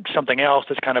 or is it something else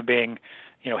that's kind of being,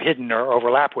 hidden or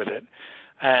overlap with it?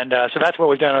 And so that's what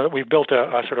we've done. We've built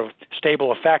a sort of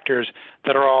stable of factors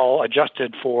that are all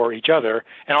adjusted for each other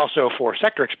and also for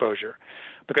sector exposure.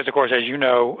 Because, of course, as you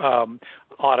know,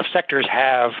 a lot of sectors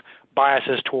have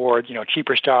biases towards,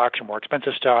 cheaper stocks or more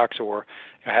expensive stocks, or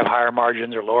have higher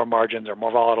margins or lower margins or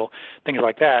more volatile, things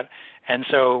like that. And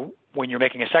so when you're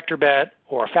making a sector bet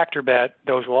or a factor bet,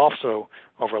 those will also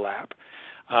overlap.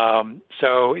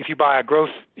 So if you buy a growth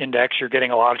index, you're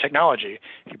getting a lot of technology.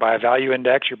 If you buy a value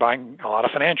index, you're buying a lot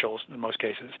of financials in most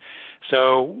cases.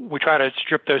 So we try to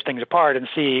strip those things apart and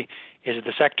see, is it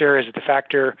the sector, is it the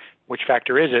factor, which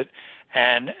factor is it?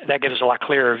 And that gives us a lot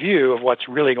clearer view of what's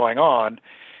really going on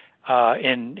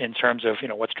in terms of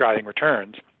what's driving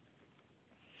returns.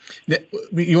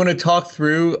 You want to talk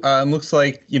through? Looks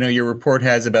like your report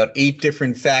has about 8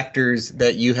 different factors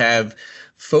that you have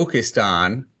focused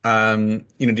on. Do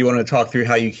you want to talk through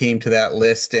how you came to that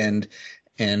list and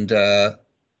a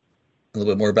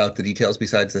little bit more about the details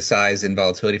besides the size and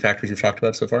volatility factors you've talked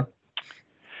about so far?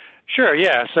 Sure.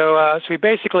 Yeah. So we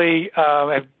basically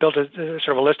have built a sort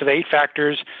of a list of 8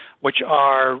 factors, which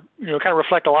are kind of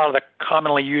reflect a lot of the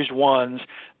commonly used ones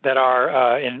that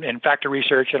are in factor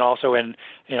research and also in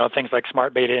things like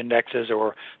smart beta indexes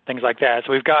or things like that.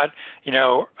 So we've got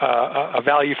a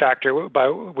value factor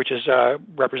which is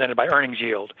represented by earnings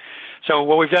yield. So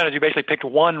what we've done is we basically picked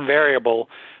one variable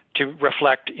to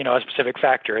reflect a specific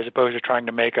factor, as opposed to trying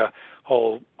to make a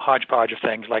whole hodgepodge of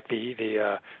things like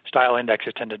the style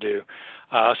indexes tend to do.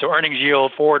 So earnings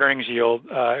yield, forward earnings yield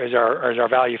is our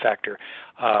value factor.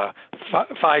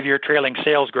 5-year trailing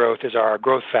sales growth is our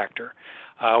growth factor.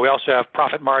 We also have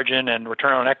profit margin and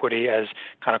return on equity as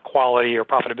kind of quality or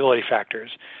profitability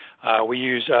factors. We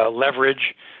use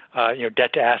leverage,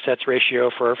 debt to assets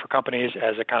ratio for companies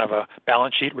as a kind of a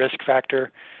balance sheet risk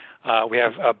factor. We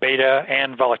have beta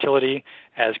and volatility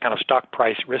as kind of stock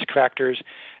price risk factors,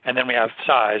 and then we have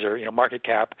size or market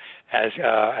cap as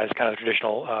kind of the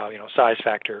traditional size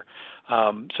factor.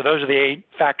 So those are the 8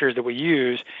 factors that we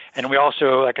use, and we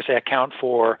also, like I say, account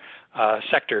for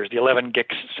sectors, the 11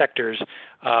 GICS sectors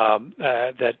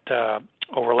that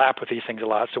overlap with these things a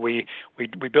lot. So we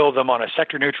build them on a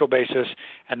sector neutral basis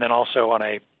and then also on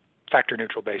a factor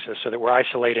neutral basis, so that we're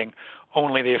isolating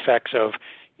only the effects of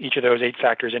each of those 8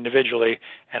 factors individually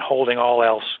and holding all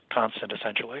else constant,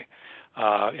 essentially,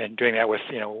 and doing that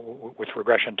with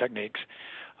regression techniques.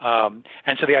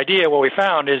 And so the idea, what we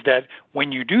found is that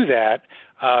when you do that,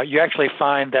 you actually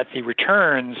find that the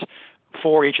returns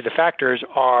for each of the factors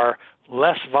are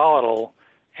less volatile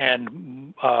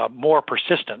and more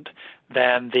persistent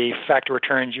than the factor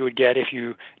returns you would get if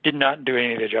you did not do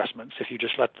any of the adjustments, if you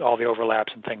just let all the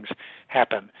overlaps and things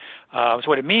happen. So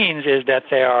what it means is that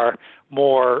they are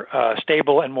more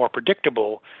stable and more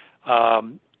predictable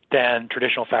than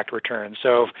traditional factor returns.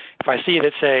 So if I see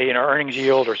that, say, earnings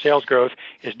yield or sales growth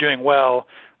is doing well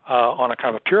on a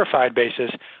kind of a purified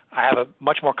basis, I have a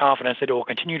much more confidence that it will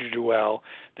continue to do well,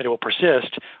 that it will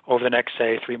persist over the next,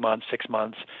 say, 3 months, 6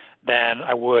 months, than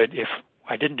I would if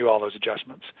I didn't do all those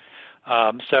adjustments.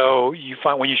 So you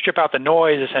find when you strip out the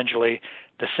noise, essentially,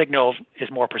 the signal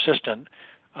is more persistent.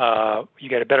 You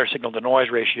get a better signal-to-noise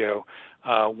ratio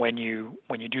when you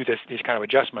do these kind of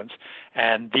adjustments,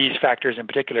 and these factors in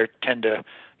particular tend to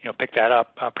pick that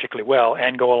up particularly well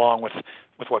and go along with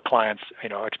what clients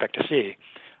expect to see.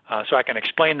 So I can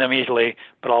explain them easily,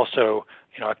 but also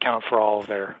account for all of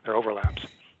their overlaps.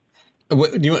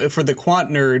 For the quant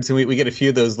nerds, and we get a few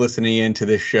of those listening into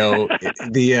this show,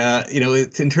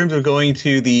 it's in terms of going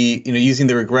to the using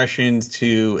the regressions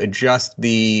to adjust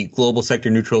the global sector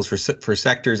neutrals for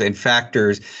sectors and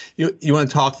factors. You want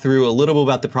to talk through a little bit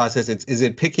about the process. Is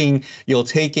it picking? You'll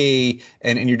take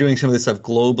and you're doing some of this stuff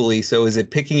globally. So is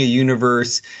it picking a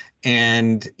universe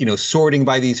and sorting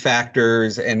by these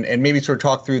factors and maybe sort of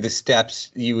talk through the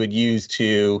steps you would use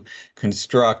to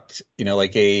construct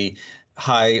like a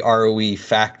high ROE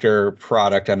factor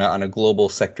product on a global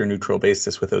sector neutral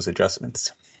basis with those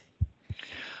adjustments?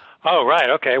 Oh, right.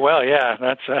 Okay. Well, yeah,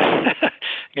 that's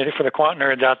get it for the quant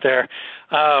nerds out there.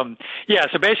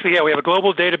 So basically, we have a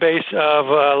global database of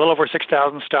a little over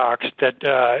 6,000 stocks that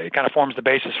kind of forms the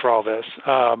basis for all this.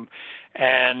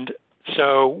 And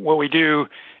so what we do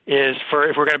is if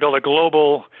we're going to build a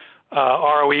global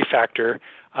ROE factor,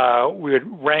 we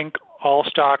would rank all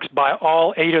stocks by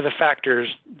all 8 of the factors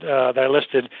that I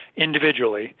listed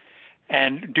individually,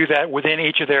 and do that within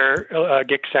each of their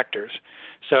GICS sectors.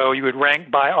 So you would rank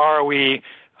by ROE.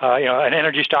 An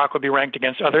energy stock would be ranked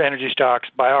against other energy stocks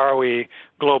by ROE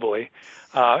globally,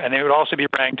 and they would also be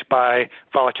ranked by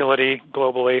volatility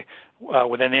globally.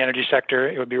 Within the energy sector,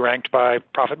 it would be ranked by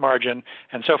profit margin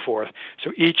and so forth.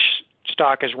 So each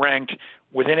stock is ranked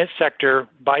within its sector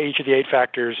by each of the 8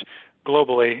 factors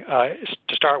globally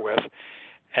to start with,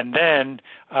 and then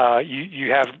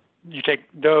you take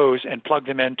those and plug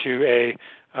them into a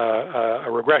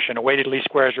regression, a weighted least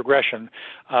squares regression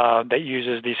that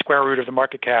uses the square root of the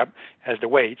market cap as the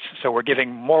weights. So we're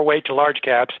giving more weight to large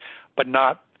caps, but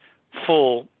not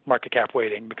full market cap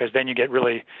weighting, because then you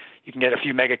can get a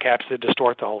few mega caps that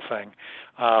distort the whole thing.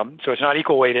 So it's not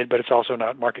equal weighted, but it's also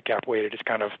not market cap weighted. It's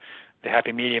kind of the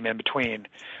happy medium in between.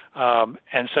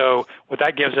 And so what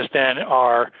that gives us then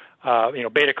are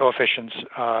beta coefficients,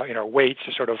 weights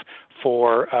sort of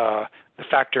for the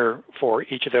factor for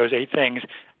each of those 8 things,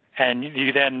 and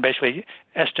you then basically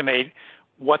estimate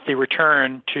what the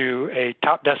return to a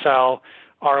top decile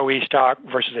ROE stock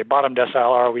versus a bottom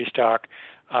decile ROE stock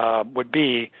would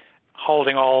be,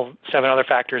 holding all 7 other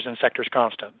factors and sectors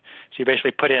constant. So you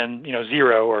basically put in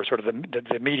 0, or sort of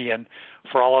the median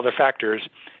for all other factors,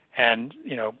 and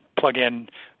plug in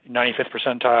 95th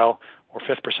percentile or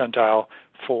 5th percentile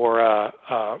for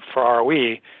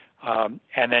ROE,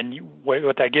 and then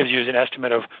what that gives you is an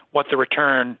estimate of what the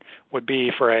return would be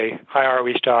for a high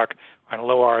ROE stock and a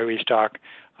low ROE stock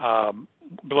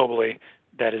globally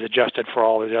that is adjusted for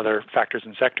all the other factors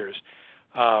and sectors.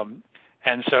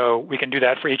 And so we can do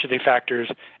that for each of the factors,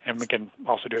 and we can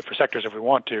also do it for sectors if we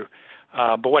want to.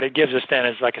 But what it gives us then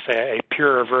is, like I say, a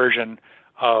purer version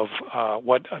of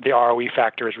what the ROE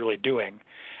factor is really doing.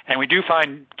 And we do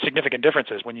find significant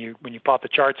differences. When you plot the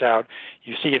charts out,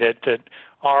 you see that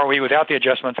ROE without the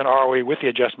adjustments and ROE with the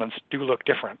adjustments do look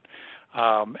different.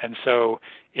 And so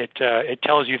it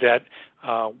tells you that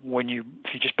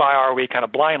if you just buy ROE kind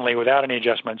of blindly without any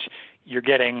adjustments, you're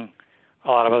getting a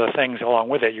lot of other things along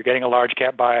with it. You're getting a large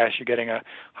cap bias, you're getting a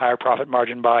higher profit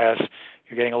margin bias,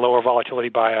 you're getting a lower volatility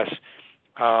bias.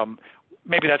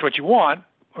 Maybe that's what you want,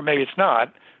 or maybe it's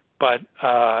not, but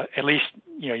at least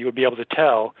you would be able to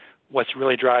tell what's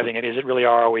really driving it. Is it really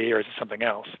ROE, or is it something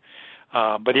else?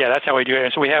 But yeah, that's how we do it.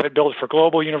 And so we have it built for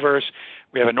global universe.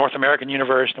 We have a North American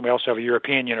universe, and we also have a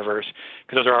European universe,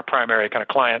 because those are our primary kind of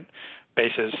client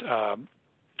bases, kind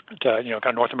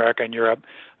of North America and Europe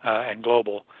and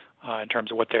global in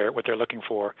terms of what they're looking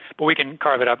for. But we can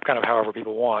carve it up kind of however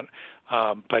people want.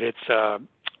 But it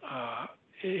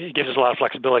gives us a lot of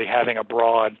flexibility having a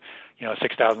broad,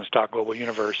 6,000 stock global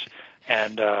universe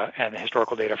and the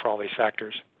historical data for all these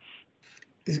factors.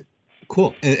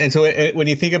 Cool. And so when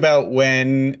you think about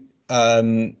we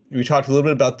talked a little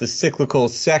bit about the cyclical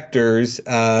sectors,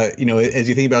 as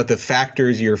you think about the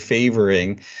factors you're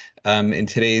favoring in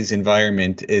today's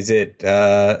environment, is it,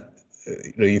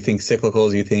 you think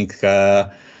cyclicals, you think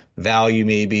value,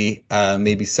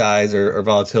 maybe size or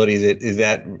volatility? Is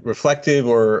that reflective,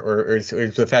 or is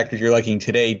the factors you're liking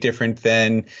today different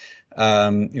than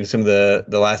some of the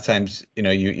last times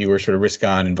you were sort of risk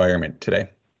on environment today?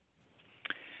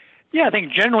 Yeah, I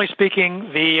think generally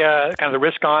speaking, the kind of the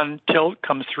risk-on tilt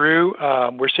comes through.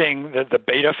 We're seeing the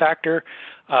beta factor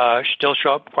still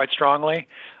show up quite strongly.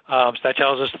 So that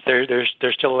tells us that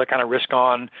there's still a kind of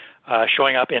risk-on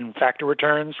showing up in factor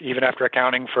returns, even after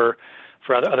accounting for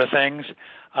other things. It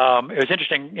was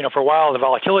interesting, for a while, the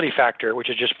volatility factor, which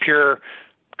is just pure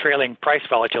trailing price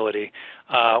volatility,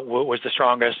 was the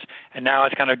strongest, and now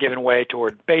it's kind of given way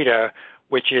toward beta,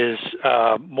 which is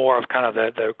more of kind of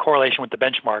the correlation with the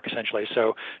benchmark, essentially.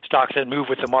 So stocks that move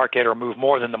with the market or move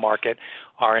more than the market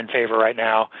are in favor right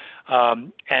now.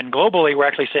 And globally, we're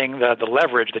actually seeing the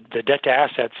leverage, the debt to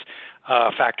assets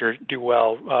factor do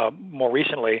well more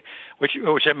recently, which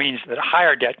means that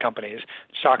higher debt companies,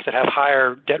 stocks that have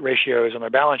higher debt ratios on their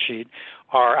balance sheet,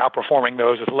 are outperforming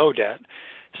those with low debt.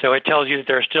 So it tells you that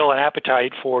there's still an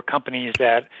appetite for companies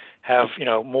that have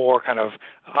more kind of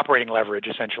operating leverage,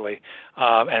 essentially,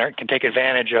 and can take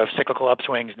advantage of cyclical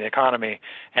upswings in the economy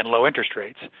and low interest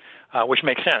rates, which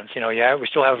makes sense. We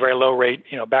still have a very low rate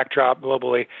backdrop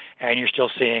globally, and you're still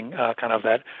seeing kind of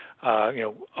that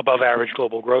above average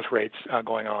global growth rates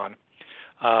going on.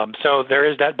 So there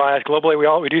is that bias globally.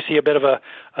 We do see a bit of a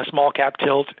small cap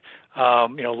tilt.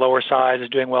 Lower size is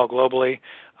doing well globally.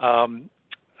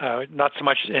 Not so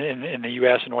much in the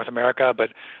U.S. and North America,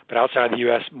 but outside the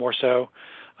U.S. more so.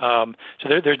 So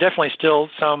there's definitely still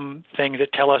some things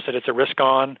that tell us that it's a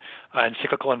risk-on and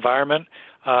cyclical environment.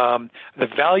 The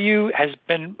value has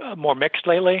been more mixed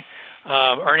lately.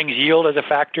 Earnings yield as a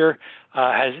factor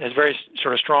has very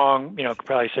sort of strong,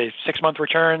 probably say 6-month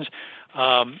returns,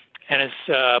 but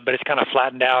it's kind of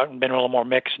flattened out and been a little more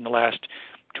mixed in the last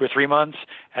 2 or 3 months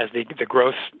as the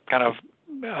growth kind of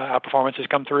outperformance has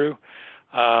come through.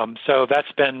 So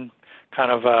that's been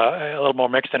kind of a little more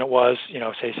mixed than it was,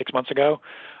 say 6 months ago,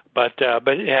 but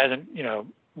it hasn't,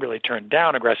 really turned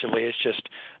down aggressively. It's just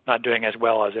not doing as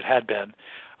well as it had been.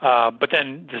 But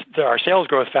then our sales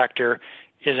growth factor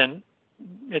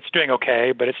it's doing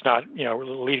okay, but it's not,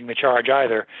 leading the charge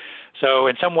either. So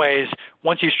in some ways,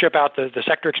 once you strip out the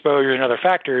sector exposure and other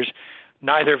factors,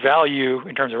 neither value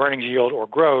in terms of earnings yield or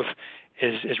growth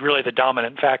is really the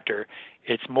dominant factor.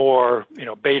 It's more,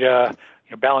 beta,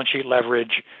 balance sheet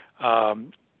leverage,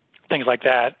 things like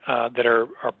that that are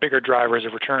bigger drivers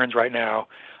of returns right now.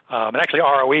 And actually,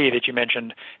 ROE that you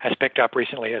mentioned has picked up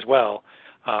recently as well.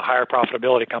 Higher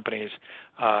profitability companies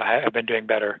have been doing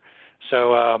better.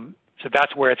 So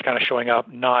that's where it's kind of showing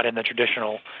up, not in the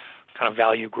traditional kind of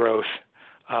value growth,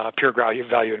 pure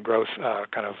value and growth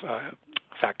kind of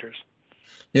factors.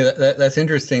 Yeah, that's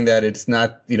interesting that it's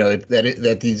not,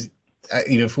 that these,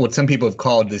 what some people have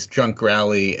called this junk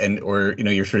rally, or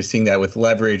you're sort of seeing that with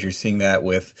leverage, you're seeing that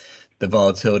with the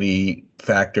volatility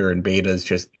factor and betas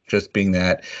just being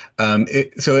that.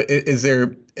 So is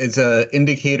there, as an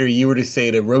indicator, you were to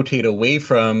say to rotate away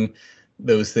from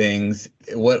those things,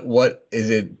 what is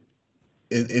it?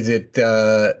 Is it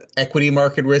equity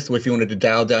market risk? If you wanted to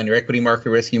dial down your equity market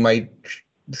risk, you might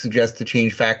suggest to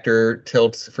change factor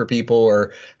tilts for people,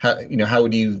 or how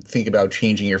would you think about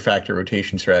changing your factor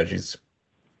rotation strategies?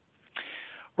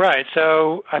 Right.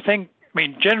 So I think,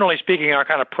 generally speaking, our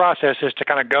kind of process is to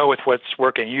kind of go with what's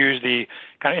working, use the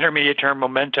kind of intermediate term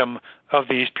momentum of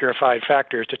these purified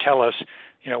factors to tell us,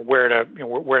 where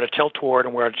to tilt toward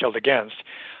and where to tilt against.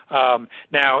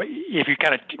 Now, if you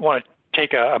kind of want to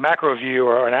take a macro view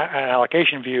or an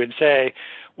allocation view and say,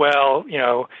 well,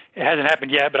 it hasn't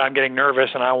happened yet, but I'm getting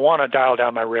nervous and I want to dial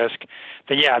down my risk,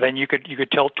 then you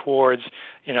could tilt towards,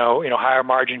 higher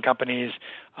margin companies,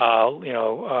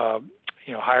 higher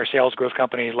sales growth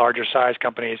companies, larger size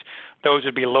companies. Those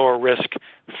would be lower risk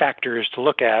factors to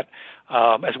look at,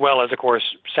 as well as, of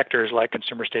course, sectors like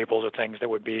consumer staples or things that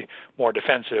would be more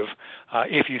defensive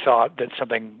if you thought that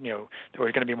something, there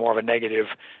was going to be more of a negative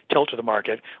tilt to the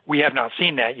market. We have not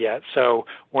seen that yet, so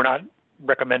we're not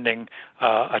recommending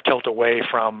a tilt away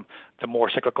from the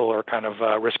more cyclical or kind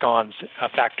of risk-on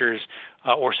factors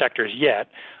or sectors yet.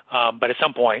 But at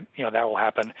some point, that will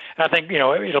happen. And I think,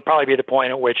 it'll probably be the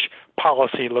point at which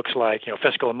policy looks like,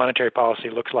 fiscal and monetary policy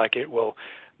looks like it will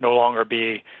no longer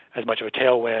be as much of a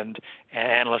tailwind,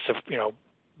 and analysts have,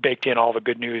 baked in all the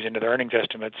good news into their earnings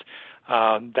estimates.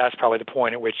 That's probably the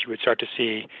point at which you would start to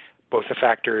see both the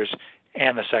factors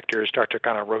and the sectors start to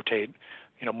kind of rotate,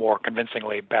 more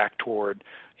convincingly back toward,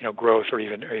 growth or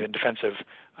even defensive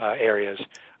areas.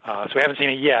 So we haven't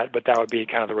seen it yet, but that would be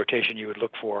kind of the rotation you would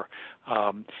look for.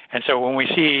 And so when we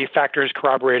see factors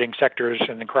corroborating sectors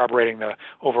and then corroborating the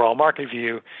overall market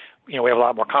view, we have a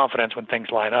lot more confidence when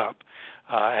things line up.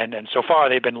 And so far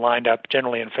they've been lined up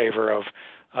generally in favor of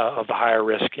the higher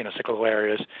risk, cyclical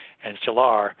areas, and still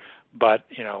are. But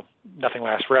nothing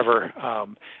lasts forever,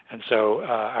 and so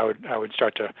I would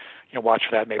start to watch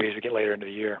for that maybe as we get later into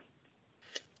the year.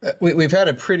 We've had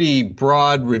a pretty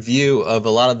broad review of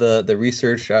a lot of the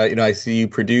research I see you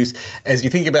produce. As you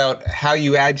think about how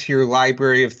you add to your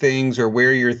library of things, or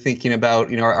where you're thinking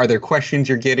about, are there questions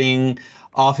you're getting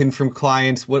often from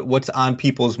clients? What's on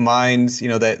people's minds,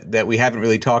 that we haven't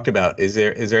really talked about? Is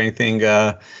there anything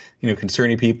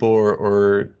concerning people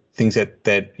or things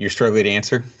that you're struggling to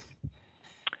answer?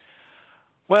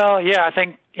 Well, yeah, I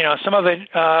think, some of it,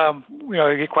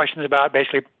 you get questions about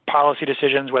basically policy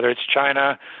decisions, whether it's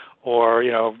China or,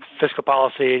 fiscal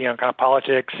policy, kind of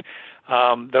politics,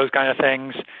 those kind of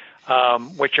things,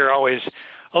 which are always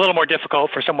a little more difficult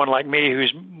for someone like me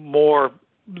who's more,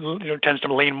 tends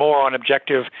to lean more on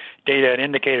objective data and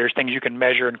indicators, things you can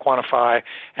measure and quantify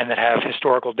and that have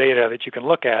historical data that you can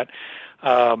look at.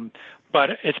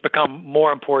 But it's become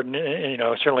more important,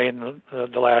 certainly in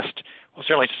the last,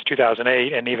 certainly since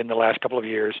 2008 and even the last couple of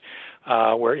years,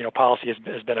 where, policy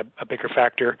has been a bigger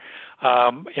factor.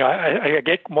 I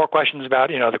get more questions about,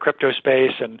 the crypto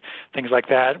space and things like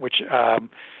that, which,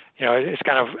 it's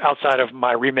kind of outside of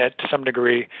my remit to some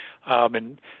degree.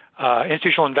 And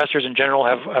institutional investors in general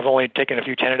have only taken a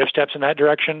few tentative steps in that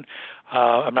direction.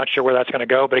 I'm not sure where that's going to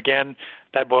go, but again,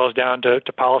 that boils down to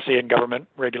policy and government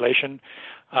regulation,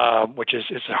 which is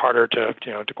harder to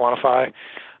quantify.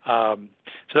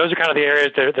 So those are kind of the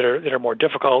areas that are more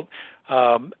difficult.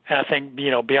 And I think,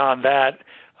 beyond that,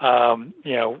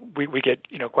 we get,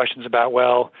 questions about,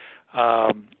 well,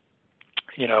 the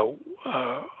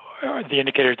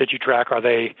indicators that you track, are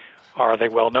they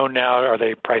well known now? Are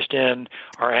they priced in?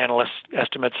 Are analyst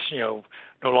estimates, no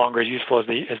longer as useful as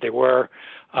they were?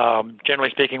 Generally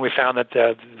speaking, we found that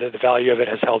the value of it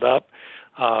has held up.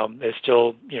 It's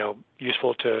still,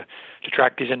 useful to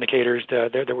track these indicators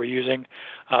that we're using.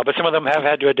 But some of them have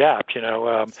had to adapt.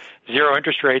 Zero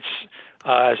interest rates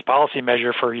as policy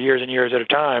measure for years and years at a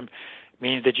time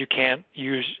means that you can't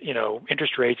use,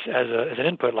 interest rates as an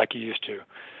input like you used to.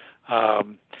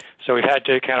 So we've had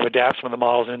to kind of adapt some of the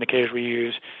models and indicators we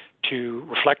use to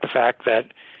reflect the fact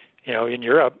that, in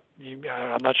Europe,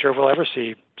 I'm not sure if we'll ever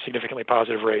see significantly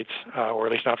positive rates, or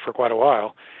at least not for quite a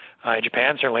while.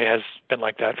 Japan certainly has been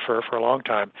like that for a long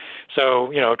time.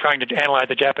 So, trying to analyze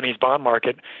the Japanese bond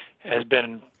market has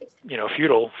been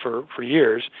futile for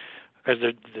years, because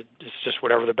it's just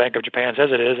whatever the Bank of Japan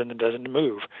says it is, and it doesn't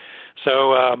move.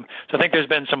 So I think there's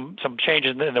been some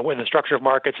changes in the structure of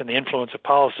markets and the influence of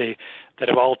policy that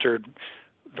have altered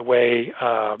the way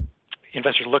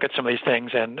investors look at some of these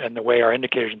things and the way our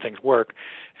indicators and things work.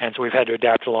 And so we've had to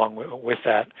adapt along with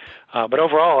that. But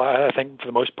overall, I think for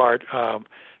the most part,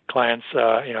 clients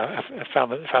have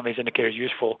found these indicators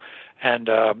useful, and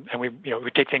we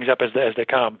take things up as they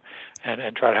come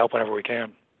and try to help whenever we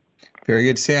can. Very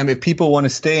good, Sam. If people want to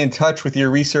stay in touch with your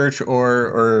research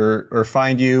or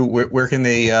find you, where can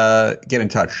they get in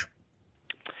touch?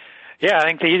 Yeah, I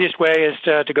think the easiest way is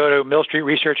to go to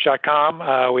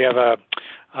millstreetresearch.com. We have a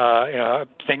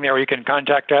thing there where you can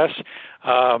contact us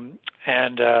and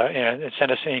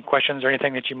send us any questions or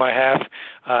anything that you might have,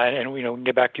 and we can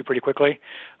get back to you pretty quickly.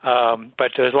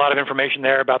 But there's a lot of information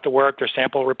there about the work. There's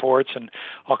sample reports and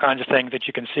all kinds of things that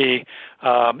you can see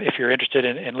if you're interested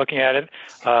in looking at it.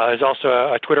 There's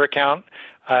also a Twitter account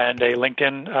and a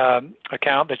LinkedIn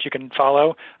account that you can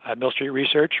follow, Mill Street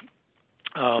Research.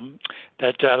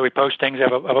 That we post things. I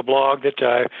have a blog that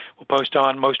we'll post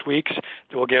on most weeks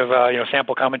that will give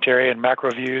sample commentary and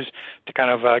macro views to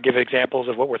kind of give examples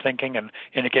of what we're thinking and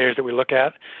indicators that we look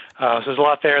at. So there's a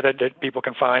lot there that people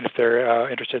can find if they're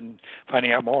interested in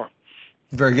finding out more.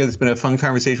 Very good. It's been a fun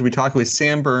conversation. We talked with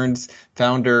Sam Burns,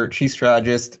 founder, chief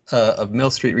strategist of Mill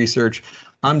Street Research.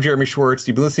 I'm Jeremy Schwartz.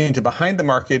 You've been listening to Behind the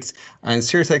Markets on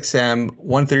SiriusXM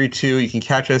 132. You can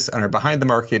catch us on our Behind the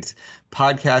Markets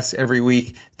podcast every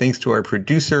week. Thanks to our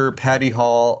producer, Patty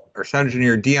Hall, our sound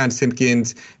engineer, Dion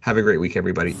Simpkins. Have a great week,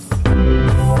 everybody.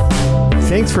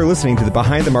 Thanks for listening to the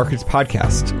Behind the Markets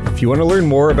podcast. If you want to learn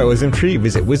more about WisdomTree,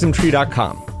 visit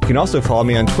wisdomtree.com. You can also follow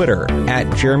me on Twitter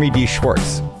at Jeremy D.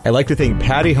 Schwartz. I'd like to thank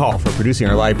Patty Hall for producing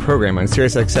our live program on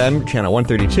SiriusXM channel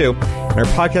 132 and our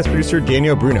podcast producer,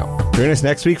 Daniel Bruno. Join us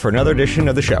next week for another edition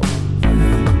of the show.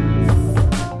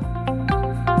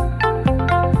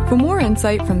 For more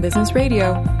insight from Business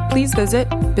Radio, please visit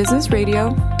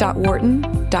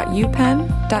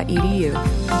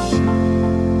businessradio.wharton.upenn.edu.